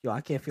 I said, yo,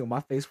 I can't feel my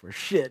face for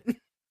shit.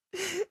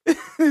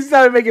 He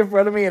started making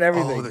fun of me and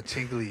everything. Oh, the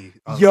tingly.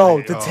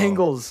 Yo, the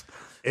tingles.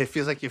 It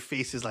feels like your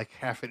face is like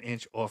half an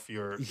inch off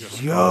your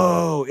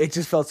Yo, it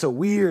just felt so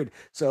weird.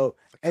 So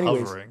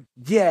anyways, covering.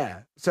 Yeah.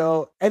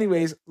 So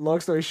anyways,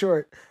 long story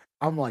short,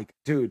 I'm like,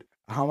 dude,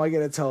 how am I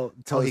gonna tell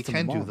Oh, this he to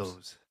can my do moms?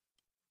 those.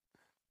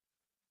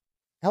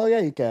 Hell yeah,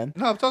 you can.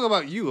 No, I'm talking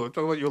about you. I'm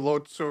talking about your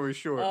long story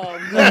short.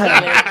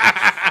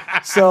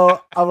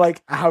 So I'm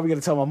like, how are we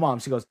gonna tell my mom?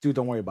 She goes, dude,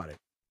 don't worry about it.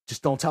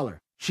 Just don't tell her.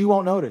 She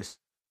won't notice.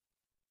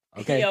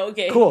 Okay. Yeah,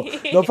 okay. Cool.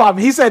 No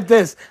problem. He said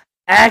this.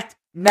 Act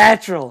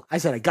natural. I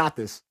said, I got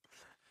this.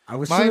 I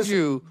was Mind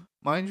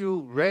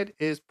you, Red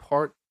is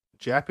part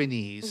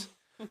Japanese.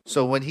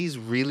 So when he's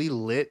really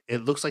lit,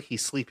 it looks like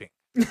he's sleeping.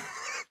 So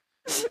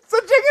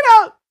check it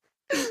out.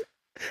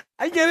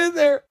 I get in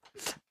there.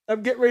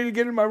 I'm getting ready to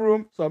get in my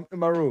room. So I'm in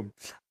my room.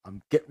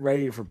 I'm getting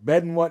ready for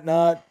bed and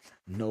whatnot.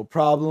 No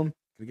problem.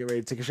 We get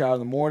ready to take a shower in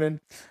the morning.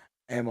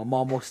 And my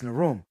mom walks in the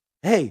room.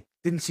 Hey,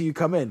 didn't see you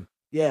come in.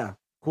 Yeah,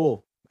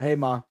 cool. Hey,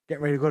 Ma,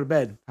 getting ready to go to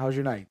bed. How was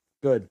your night?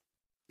 Good.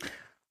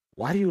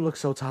 Why do you look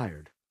so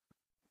tired?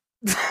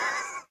 And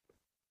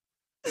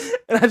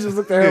I just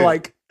looked at her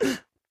like,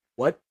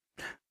 what?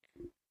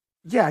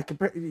 Yeah, I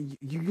can.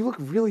 You look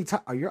really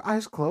tired. Are your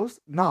eyes closed?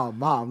 No,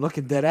 Ma, I'm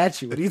looking dead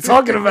at you. What are you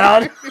talking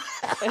about?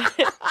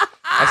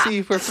 I see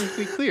you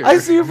perfectly clear. I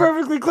see you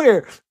perfectly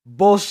clear.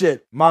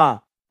 Bullshit,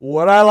 Ma.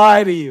 Would I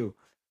lie to you?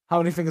 How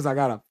many fingers I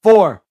got up?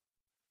 4.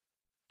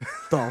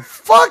 The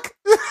fuck?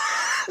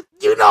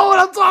 You know what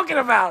I'm talking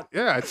about.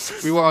 Yeah,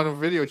 we were on a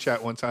video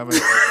chat one time.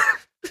 With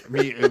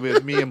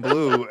me and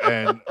Blue,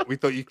 and we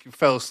thought you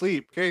fell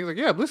asleep. Okay, he's like,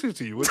 yeah, I'm listening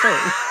to you. What's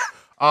up?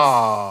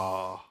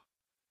 Oh,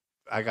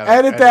 I gotta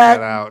edit that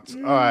out.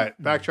 All right,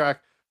 backtrack.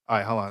 All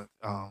right, hold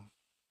on.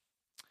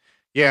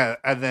 Yeah,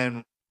 and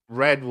then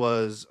Red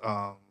was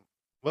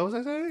what was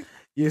I saying?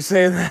 You're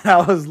saying that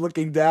I was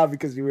looking down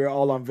because you were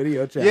all on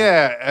video chat.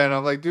 Yeah, and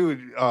I'm like,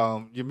 dude,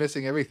 you're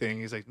missing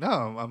everything. He's like, no,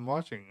 I'm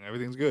watching.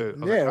 Everything's good.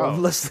 Yeah, like, oh.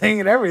 I'm listening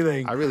and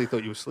everything. I really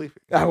thought you were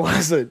sleeping. I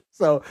wasn't.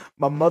 So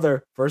my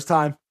mother, first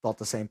time, thought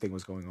the same thing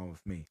was going on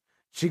with me.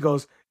 She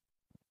goes,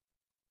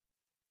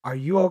 are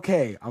you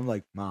okay? I'm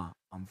like, Ma,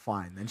 I'm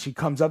fine. Then she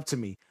comes up to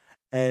me,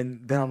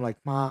 and then I'm like,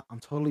 Ma, I'm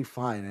totally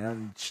fine.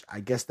 And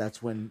I guess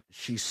that's when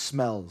she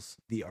smells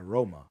the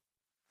aroma.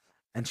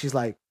 And she's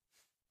like,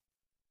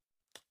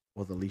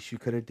 well, the least you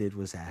could have did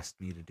was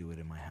asked me to do it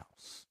in my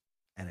house,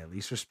 and at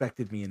least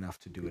respected me enough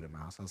to do it in my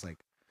house. I was like,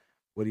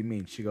 what do you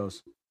mean? She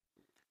goes,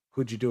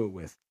 who'd you do it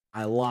with?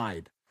 I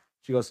lied.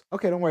 She goes,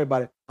 okay, don't worry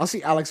about it. I'll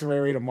see Alex and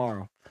Ray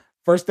tomorrow.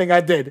 First thing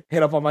I did,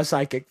 hit up on my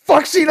psychic.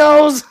 Fuck, she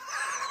knows.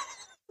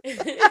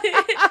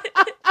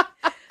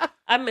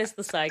 I miss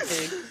the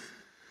psychic.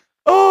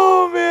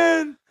 Oh,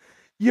 man.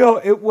 Yo,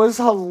 it was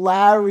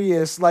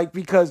hilarious. Like,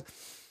 because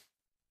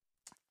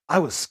I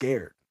was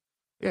scared.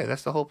 Yeah,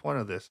 that's the whole point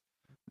of this.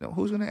 No,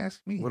 who's gonna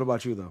ask me? What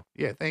about you, though?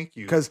 Yeah, thank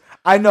you. Because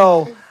I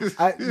know,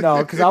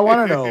 because I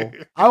want to know.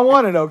 I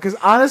want to know. Because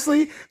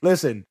honestly,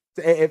 listen,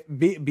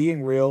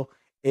 being real,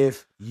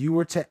 if you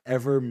were to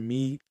ever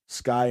meet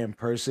Sky in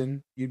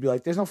person, you'd be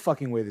like, there's no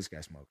fucking way this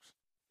guy smokes.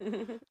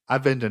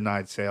 I've been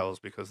denied sales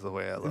because of the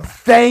way I look.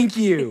 Thank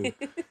you.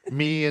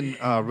 Me and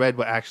Red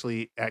were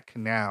actually at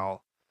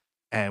Canal,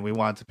 and we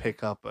wanted to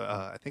pick up,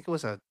 I think it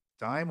was a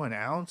dime or an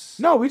ounce.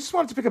 No, we just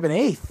wanted to pick up an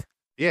eighth.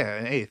 Yeah,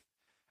 an eighth.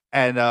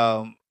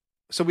 And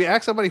so we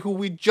asked somebody who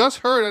we just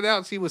heard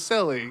announce he was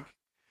selling.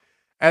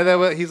 And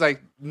then he's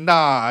like,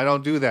 nah, I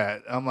don't do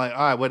that. I'm like, all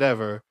right,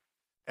 whatever.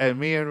 And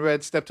me and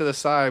Red step to the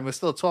side, and we're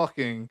still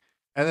talking.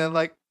 And then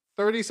like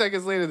 30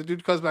 seconds later, the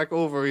dude comes back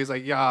over. He's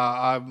like, yeah,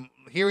 I'm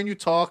hearing you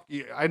talk.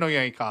 I know you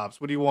ain't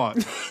cops. What do you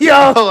want? Yo.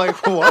 I'm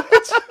like, what?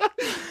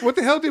 What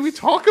the hell did we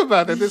talk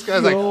about? That this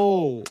guy's like,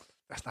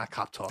 that's not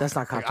cop talk. That's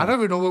not cop talk. I don't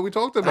even know what we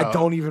talked about. I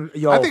don't even.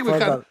 Yo, I think we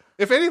kind of,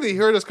 if anything, he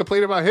heard us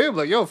complain about him.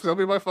 Like, yo, tell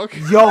me my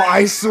fucking. Yo,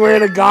 I swear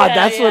to God,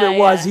 that's what it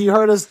was. He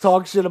heard us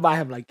talk shit about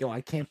him. Like, yo,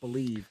 I can't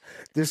believe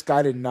this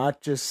guy did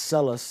not just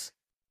sell us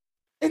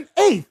an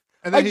eighth.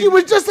 And like he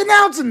was just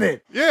announcing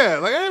it. Yeah,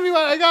 like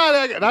everybody, I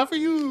got it, not for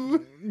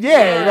you.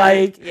 Yeah,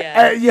 like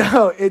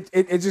yo,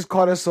 it just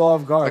caught us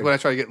off guard. Like when I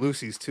try to get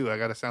Lucy's too, I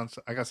gotta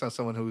send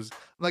someone who's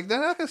like,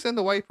 they're not gonna send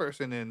a white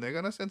person in. They're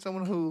gonna send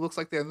someone who looks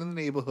like they're in the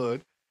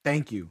neighborhood.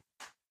 Thank you.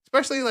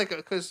 Especially like,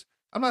 because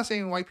I'm not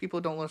saying white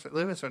people don't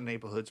live in certain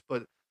neighborhoods,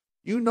 but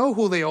you know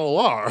who they all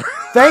are.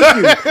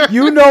 Thank you.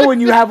 You know when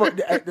you have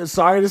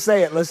sorry to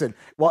say it. Listen,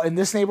 well, in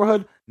this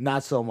neighborhood,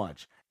 not so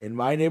much. In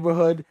my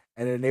neighborhood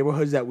and in the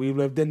neighborhoods that we've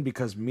lived in,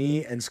 because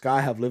me and Sky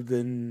have lived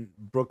in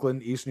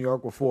Brooklyn, East New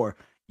York before,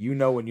 You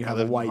know when you have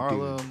a white dude. I lived in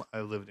Harlem. dude.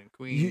 I lived in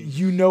Queens.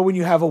 You know when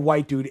you have a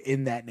white dude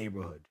in that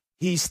neighborhood.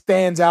 He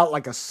stands out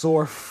like a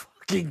sore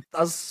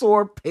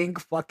pink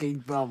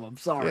fucking thumb. I'm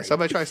sorry. Yeah,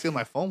 somebody tried to steal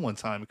my phone one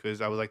time because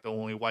I was like the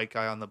only white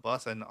guy on the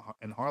bus in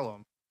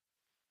Harlem.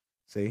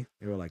 See,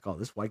 they were like, "Oh,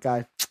 this white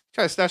guy."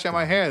 Tried to snatch out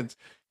my hands.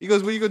 He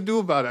goes, "What are you gonna do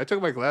about it?" I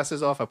took my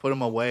glasses off. I put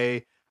them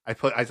away. I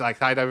like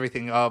tied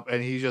everything up,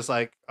 and he's just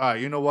like, "All right,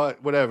 you know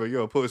what? Whatever.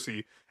 You're a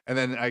pussy." And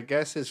then I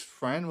guess his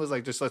friend was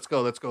like, "Just let's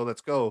go.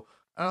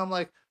 And I'm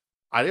like,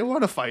 I didn't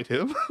want to fight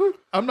him.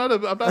 I'm not a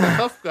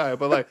tough guy,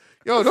 but like,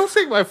 yo, don't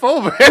take my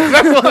phone, man.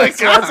 That's all I got.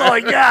 That's all I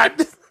got.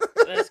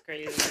 That's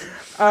crazy.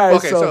 All right.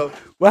 Okay, so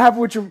what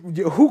happened with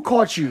who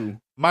caught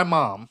you? My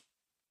mom.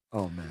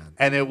 Oh man.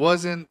 And it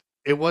wasn't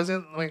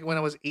like when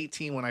I was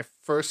 18 when I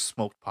first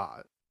smoked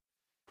pot,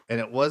 and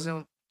it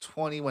wasn't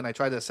 20 when I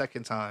tried it a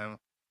second time,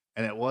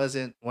 and it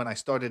wasn't when I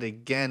started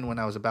again when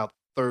I was about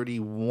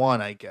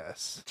 31, I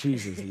guess.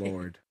 Jesus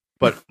Lord.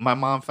 But my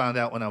mom found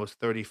out when I was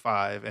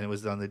 35, and it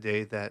was on the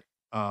day that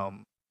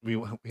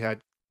we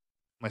had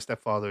my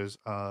stepfather's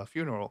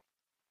funeral.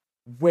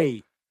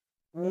 Wait,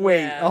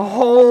 Yeah.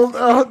 hold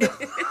up.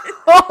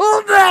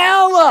 Hold the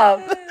hell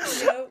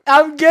up.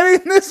 I'm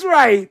getting this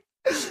right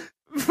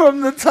from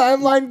the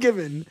timeline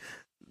given.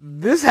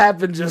 This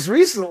happened just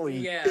recently.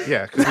 Yeah.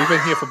 Yeah, because we've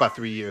been here for about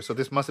 3 years, so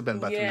this must have been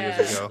about 3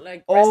 years ago.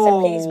 Like, rest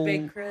in peace,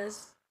 Big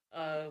Chris.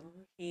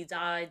 He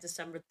died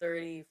December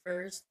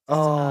 31st,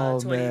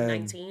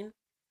 2019.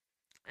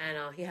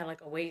 And he had like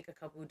a wake a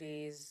couple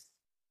days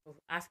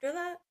after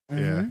that.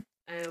 Yeah.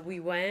 And we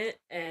went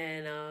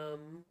and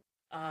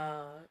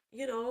I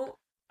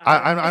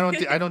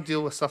don't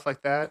deal with stuff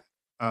like that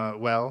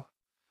well.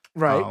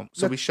 Right.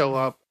 So we show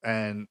up,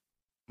 and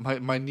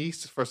my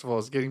niece, first of all,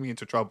 is getting me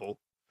into trouble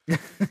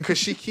because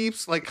she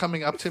keeps like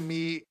coming up to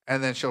me,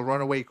 and then she'll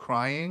run away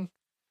crying,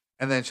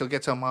 and then she'll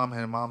get to her mom, and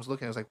her mom's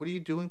looking. I was like, "What are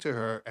you doing to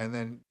her?" And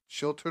then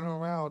she'll turn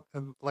around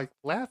and like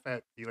laugh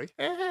at me, like,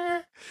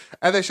 and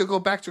then she'll go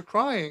back to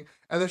crying,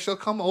 and then she'll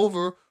come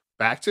over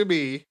back to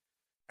me,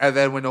 and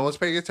then when no one's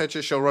paying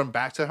attention, she'll run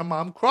back to her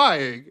mom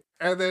crying,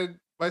 and then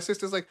my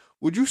sister's like,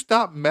 "Would you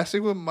stop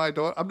messing with my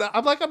daughter?" I'm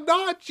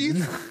not.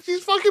 She's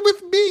fucking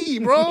with me,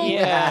 bro.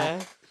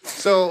 Yeah.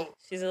 So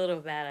she's a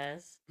little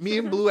badass. Me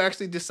and Blue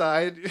actually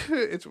decide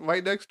it's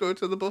right next door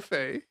to the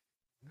buffet.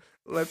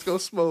 Let's go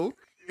smoke.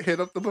 Hit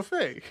up the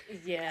buffet.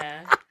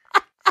 Yeah.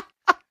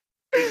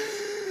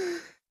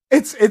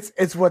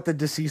 It's what the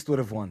deceased would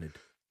have wanted.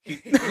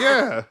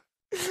 Yeah.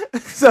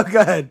 So go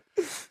ahead.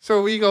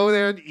 So we go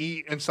there and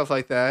eat and stuff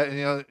like that,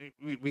 and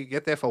we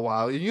get there for a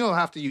while. And you don't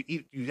have to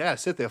eat. You gotta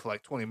sit there for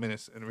like 20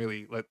 minutes and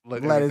really let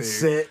it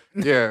sit.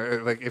 Yeah,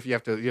 like if you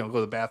have to go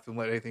to the bathroom,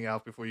 let anything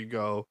out before you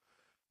go.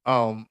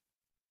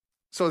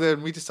 So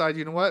then we decide,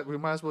 you know what, we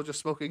might as well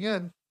just smoke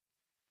again.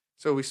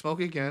 So we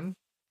smoke again,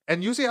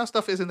 and usually our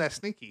stuff isn't that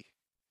sneaky.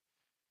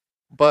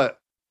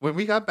 But when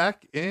we got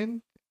back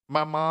in,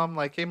 my mom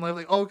came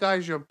like, "Oh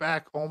guys, you're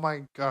back! Oh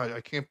my god,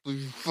 I can't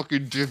believe you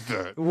fucking did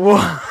that."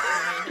 What?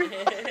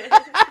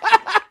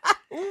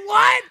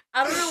 What?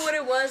 I don't know what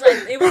it was.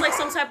 It was like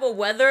some type of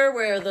weather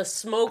where the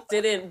smoke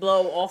didn't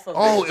blow off of it.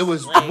 Oh, it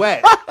was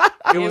wet.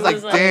 It was like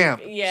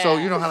damp. Yeah. So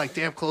you know how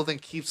damp clothing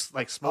keeps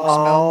smoke smell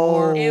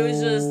more? It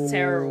was just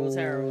terrible.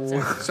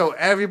 So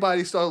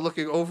everybody started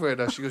looking over at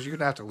us. She goes, "You're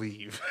gonna have to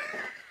leave."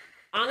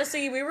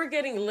 Honestly, we were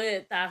getting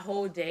lit that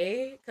whole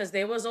day because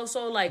there was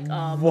also a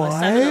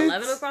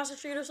 7-Eleven across the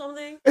street or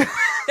something.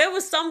 There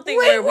was something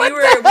where we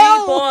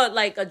bought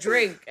a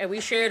drink and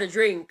we shared a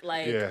drink.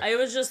 It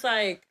was just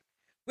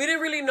we didn't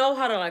really know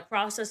how to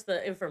process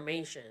the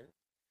information.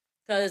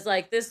 Because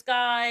this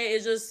guy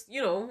is just,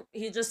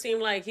 he just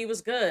seemed like he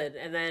was good.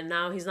 And then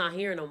now he's not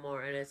here no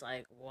more. And it's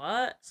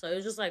what? So it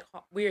was just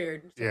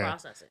weird to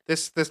process it.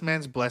 This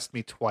man's blessed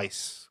me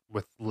twice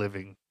with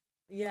living.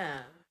 Yeah.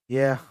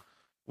 Yeah.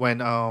 When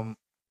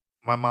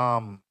my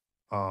mom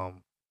I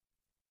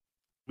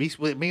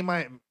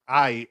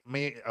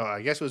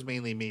guess it was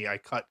mainly me. I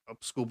cut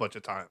up school a bunch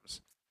of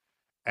times,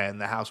 and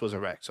the house was a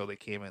wreck. So they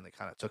came in, they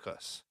kind of took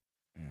us,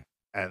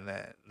 and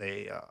then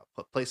they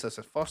placed us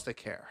in foster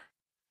care.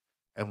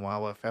 And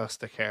while we're in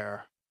foster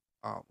care,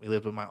 we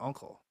lived with my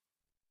uncle.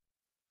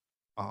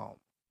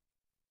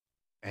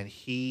 And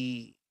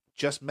he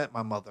just met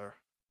my mother,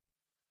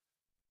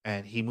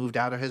 and he moved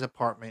out of his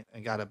apartment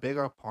and got a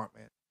bigger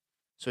apartment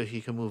so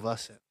he could move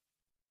us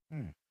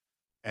in.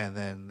 And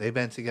then they've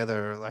been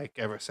together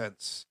ever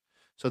since.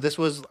 So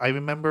I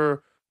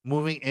remember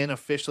moving in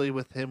officially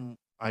with him.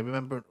 I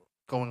remember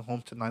going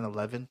home to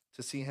 9/11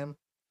 to see him.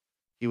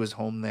 He was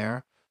home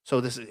there. So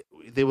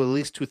they were at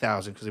least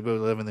 2000 because they were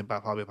living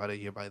probably about a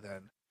year by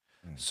then.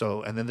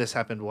 So, and then this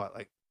happened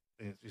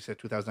you said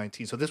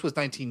 2019. So this was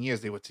 19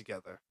 years they were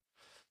together.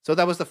 So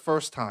that was the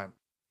first time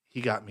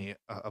he got me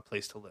a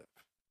place to live.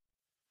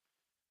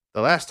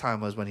 The last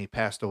time was when he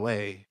passed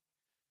away.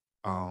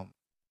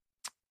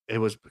 It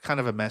was kind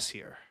of a mess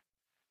here.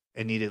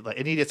 It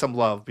needed some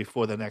love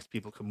before the next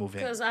people could move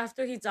in. Because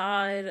after he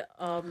died,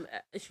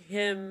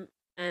 him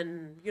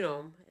and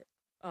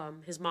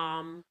his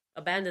mom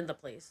abandoned the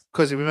place.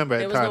 Because remember,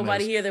 There was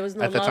nobody here. There was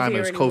no love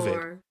here anymore.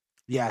 COVID.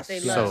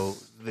 Yes. So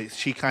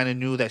she kind of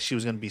knew that she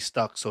was going to be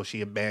stuck, so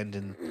she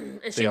abandoned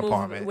and the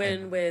apartment. Moved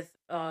in with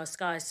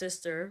Sky's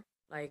sister,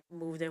 like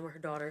moved in with her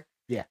daughter.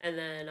 Yeah. And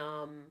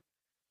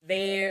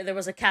then there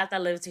was a cat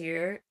that lived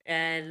here,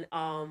 and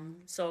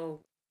so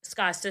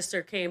Sky's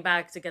sister came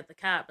back to get the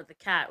cat, but the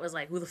cat was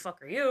like, "Who the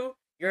fuck are you?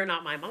 You're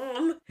not my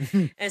mom."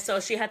 And so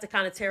she had to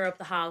kind of tear up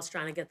the house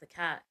trying to get the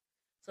cat.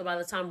 So by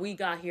the time we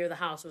got here, the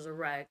house was a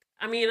wreck.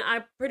 I mean,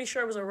 I'm pretty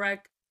sure it was a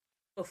wreck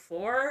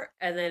before,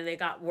 and then it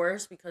got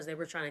worse because they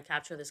were trying to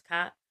capture this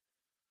cat.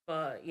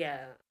 But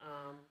yeah,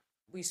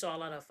 we saw a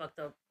lot of fucked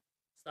up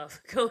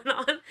stuff going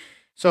on.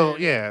 So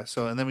yeah,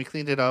 and then we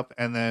cleaned it up,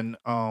 and then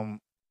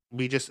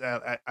we just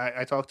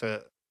I talked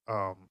to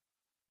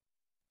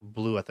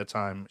Blue at the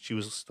time. She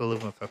was still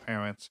living with her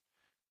parents,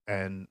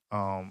 and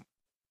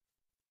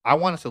I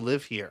wanted to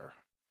live here.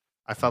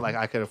 I felt like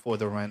I could afford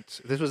the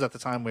rent. This was at the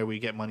time where we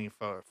get money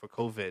for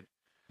COVID,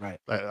 right?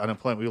 Like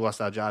unemployment. We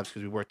lost our jobs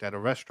because we worked at a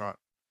restaurant,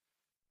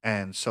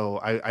 and so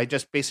I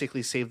just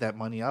basically saved that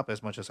money up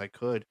as much as I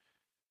could.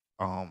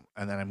 And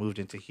then I moved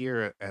into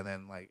here, and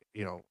then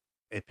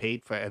it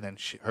paid for, and then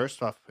her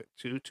stuff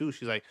too.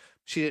 She's like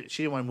she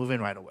didn't want to move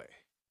in right away.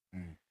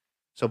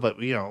 So, but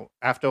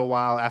after a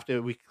while,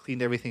 after we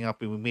cleaned everything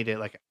up and we made it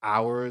like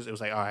hours, it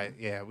was like, all right,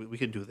 yeah, we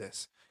can do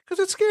this, because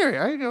it's scary.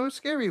 It's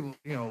scary,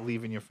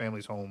 leaving your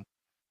family's home.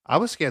 I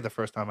was scared the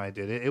first time I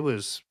did it. It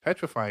was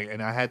petrifying,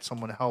 and I had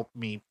someone help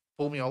me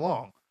pull me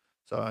along.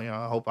 So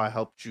I hope I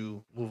helped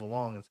you move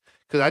along,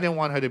 because I didn't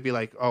want her to be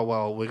like, oh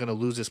well, we're gonna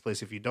lose this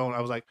place if you don't.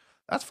 I was like,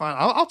 that's fine,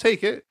 I'll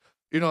take it.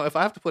 If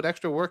I have to put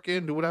extra work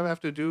in, do whatever I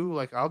have to do,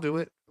 like I'll do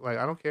it. Like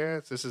I don't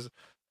care.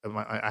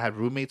 I had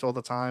roommates all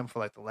the time for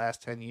like the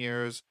last 10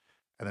 years.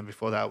 And then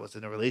before that I was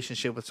in a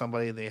relationship with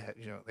somebody. They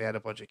had a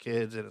bunch of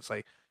kids, and it's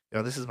like,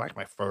 this is like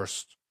my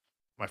first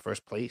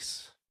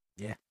place.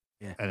 Yeah.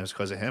 Yeah. And it was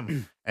because of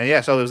him. And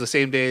yeah, so it was the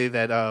same day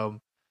that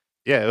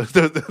it was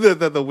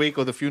the wake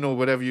or the funeral,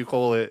 whatever you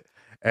call it.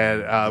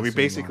 And we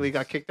basically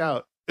got kicked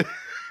out.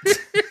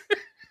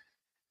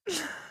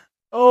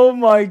 Oh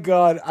my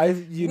God!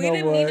 We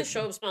didn't need to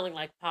show up smelling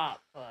like pop,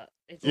 but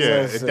it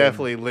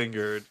definitely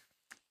lingered.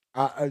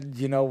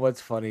 You know what's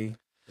funny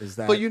is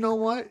that. But you know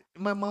what?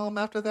 My mom,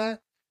 after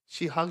that,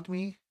 she hugged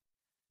me,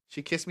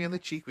 she kissed me on the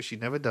cheek, which she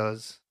never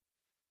does,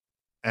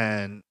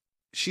 and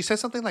she said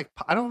something like,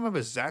 I don't remember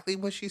exactly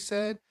what she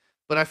said,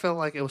 but I felt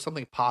like it was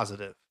something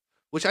positive,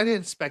 which I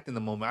didn't expect in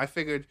the moment. I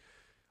figured,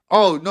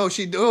 oh no,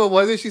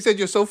 wasn't. She said,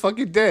 "You're so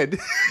fucking dead."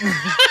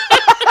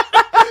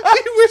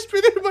 She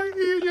whispered in my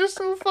ear, "You're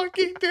so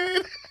fucking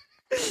dead."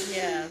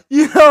 Yeah.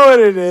 You know what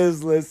it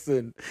is.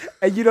 Listen,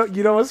 and you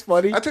know what's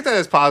funny? I took that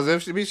as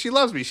positive. I mean, she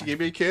loves me. She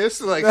gave me a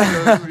kiss. Like,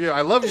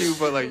 I love you,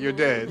 but like, you're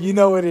dead. You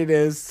know what it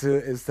is too?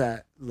 Is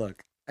that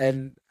look?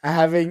 And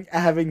having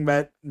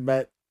met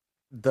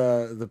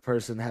the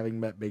person, having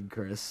met Big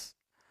Chris,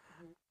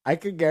 I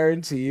could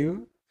guarantee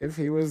you, if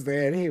he was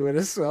there and he would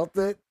have smelt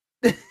it,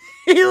 he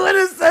would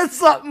have said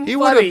something. He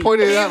would have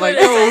pointed it out like,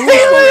 "Yo,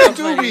 who's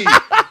smoking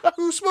doobies?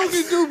 Who's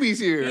smoking doobies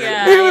here?"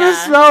 Yeah, he would have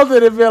smelled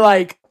it and be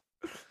like.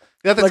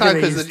 At the time,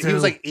 because he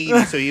was like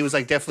 80, so he was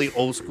like definitely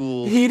old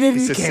school. He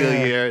didn't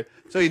Sicilian. care.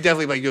 So he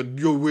definitely like, yo,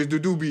 where's the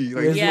doobie?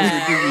 Like,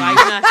 why you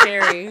not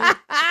sharing?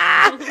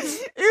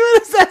 He would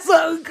have said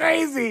something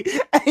crazy,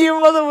 and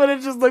your mother would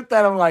have just looked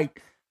at him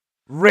like,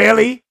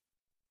 "Really,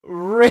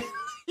 really,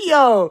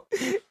 yo,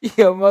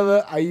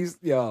 mother."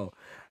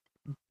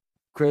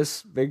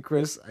 Big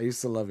Chris, I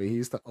used to love it. He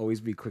used to always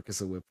be quick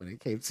as a whip when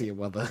it came to your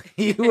mother.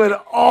 He would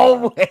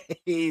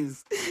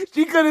always.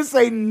 She couldn't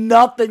say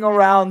nothing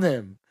around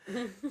him.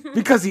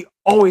 Because he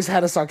always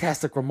had a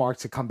sarcastic remark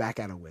to come back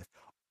at her with.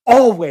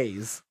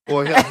 Always.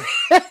 Or he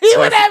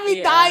would have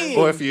me dying.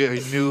 Or if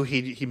you knew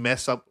he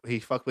messed up, he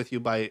fucked with you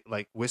by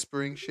like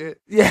whispering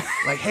shit. Yeah.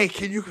 Like, "Hey,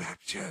 can you grab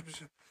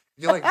chips?"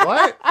 You're like,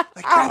 "What?"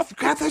 Like,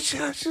 grab the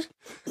chips.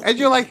 And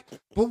you're like,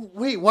 "But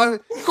wait,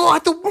 what? Go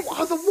on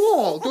the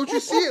wall. Don't you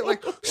see it?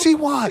 Like, see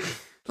what?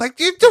 Like,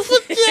 I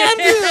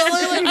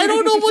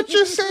don't know what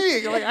you're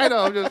saying. Like, I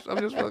know, I'm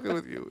just fucking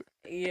with you."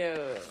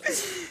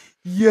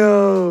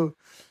 Yo.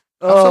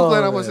 I'm so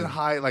glad I wasn't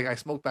high. Like, I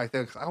smoked back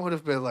then, because I would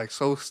have been like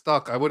so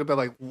stuck. I would have been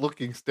like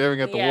staring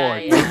at the wall.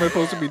 Like, what am I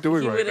supposed to be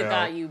doing right now? He would have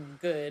got you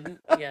good.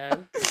 Yeah.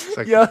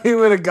 Like, he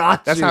would have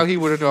got that's you. how he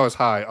would have known I was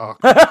high. Oh.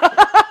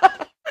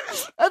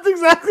 That's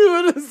exactly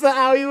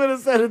how he would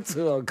have said it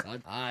too. Oh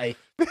God, hi.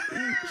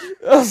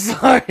 I'm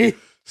sorry,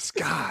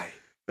 Sky.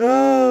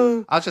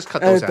 Oh, I'll just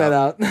cut those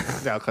out.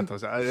 Yeah, I'll cut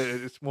those out.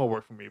 It's more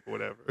work for me, but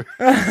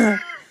whatever.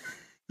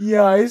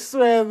 Yeah, I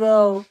swear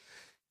though.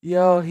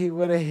 Yo, he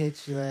would have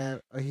hit you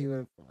at, or he would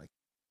have like.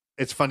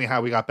 It's funny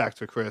how we got back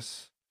to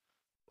Chris,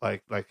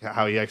 like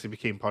how he actually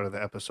became part of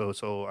the episode.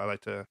 So I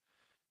like to,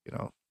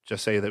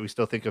 just say that we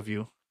still think of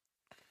you.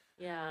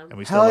 Yeah. And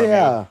we still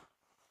love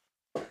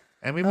you.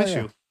 And we miss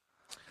you.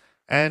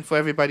 And for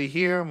everybody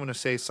here, I'm gonna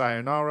say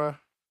sayonara.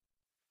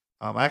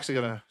 I'm actually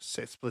gonna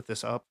split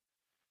this up.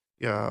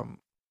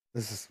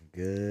 This is some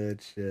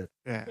good shit.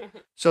 Yeah.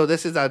 So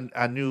this is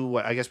a new,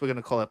 I guess we're going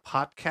to call it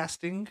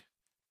PotCasting.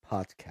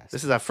 Podcast.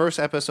 This is our first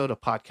episode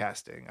of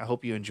PotCasting. I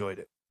hope you enjoyed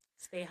it.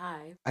 Stay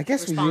high. I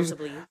guess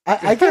responsibly. we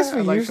I guess we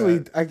I like usually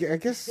that. I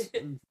guess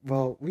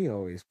well, we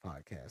always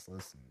podcast.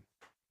 Listen.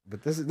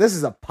 But this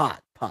is a podcast.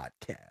 Pot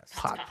podcast.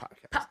 Pop,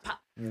 pop,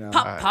 You know.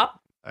 pop, All right. pop.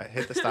 All right,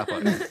 hit the stop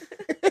button.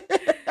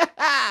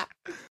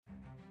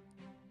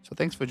 So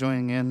thanks for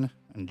joining in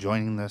and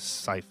joining this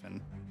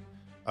siphon.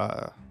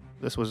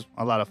 This was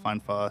a lot of fun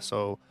for us,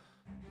 so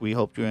we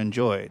hope you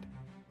enjoyed.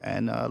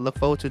 And look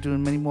forward to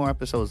doing many more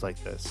episodes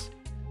like this.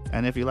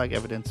 And if you like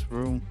Evidence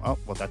Room,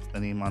 that's the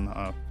name on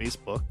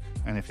Facebook.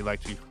 And if you like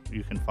to,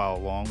 you can follow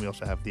along. We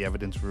also have the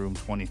Evidence Room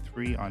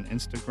 23 on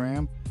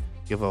Instagram.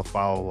 Give a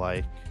follow,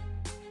 like.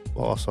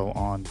 We're also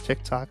on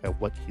TikTok at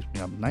What Keeps Me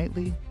Up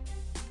Nightly.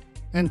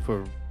 And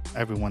for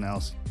everyone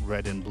else,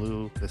 red and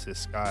blue, this is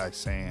Sky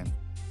saying,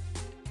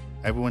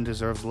 everyone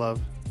deserves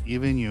love,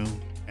 even you.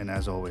 And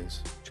as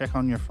always, check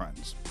on your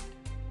friends.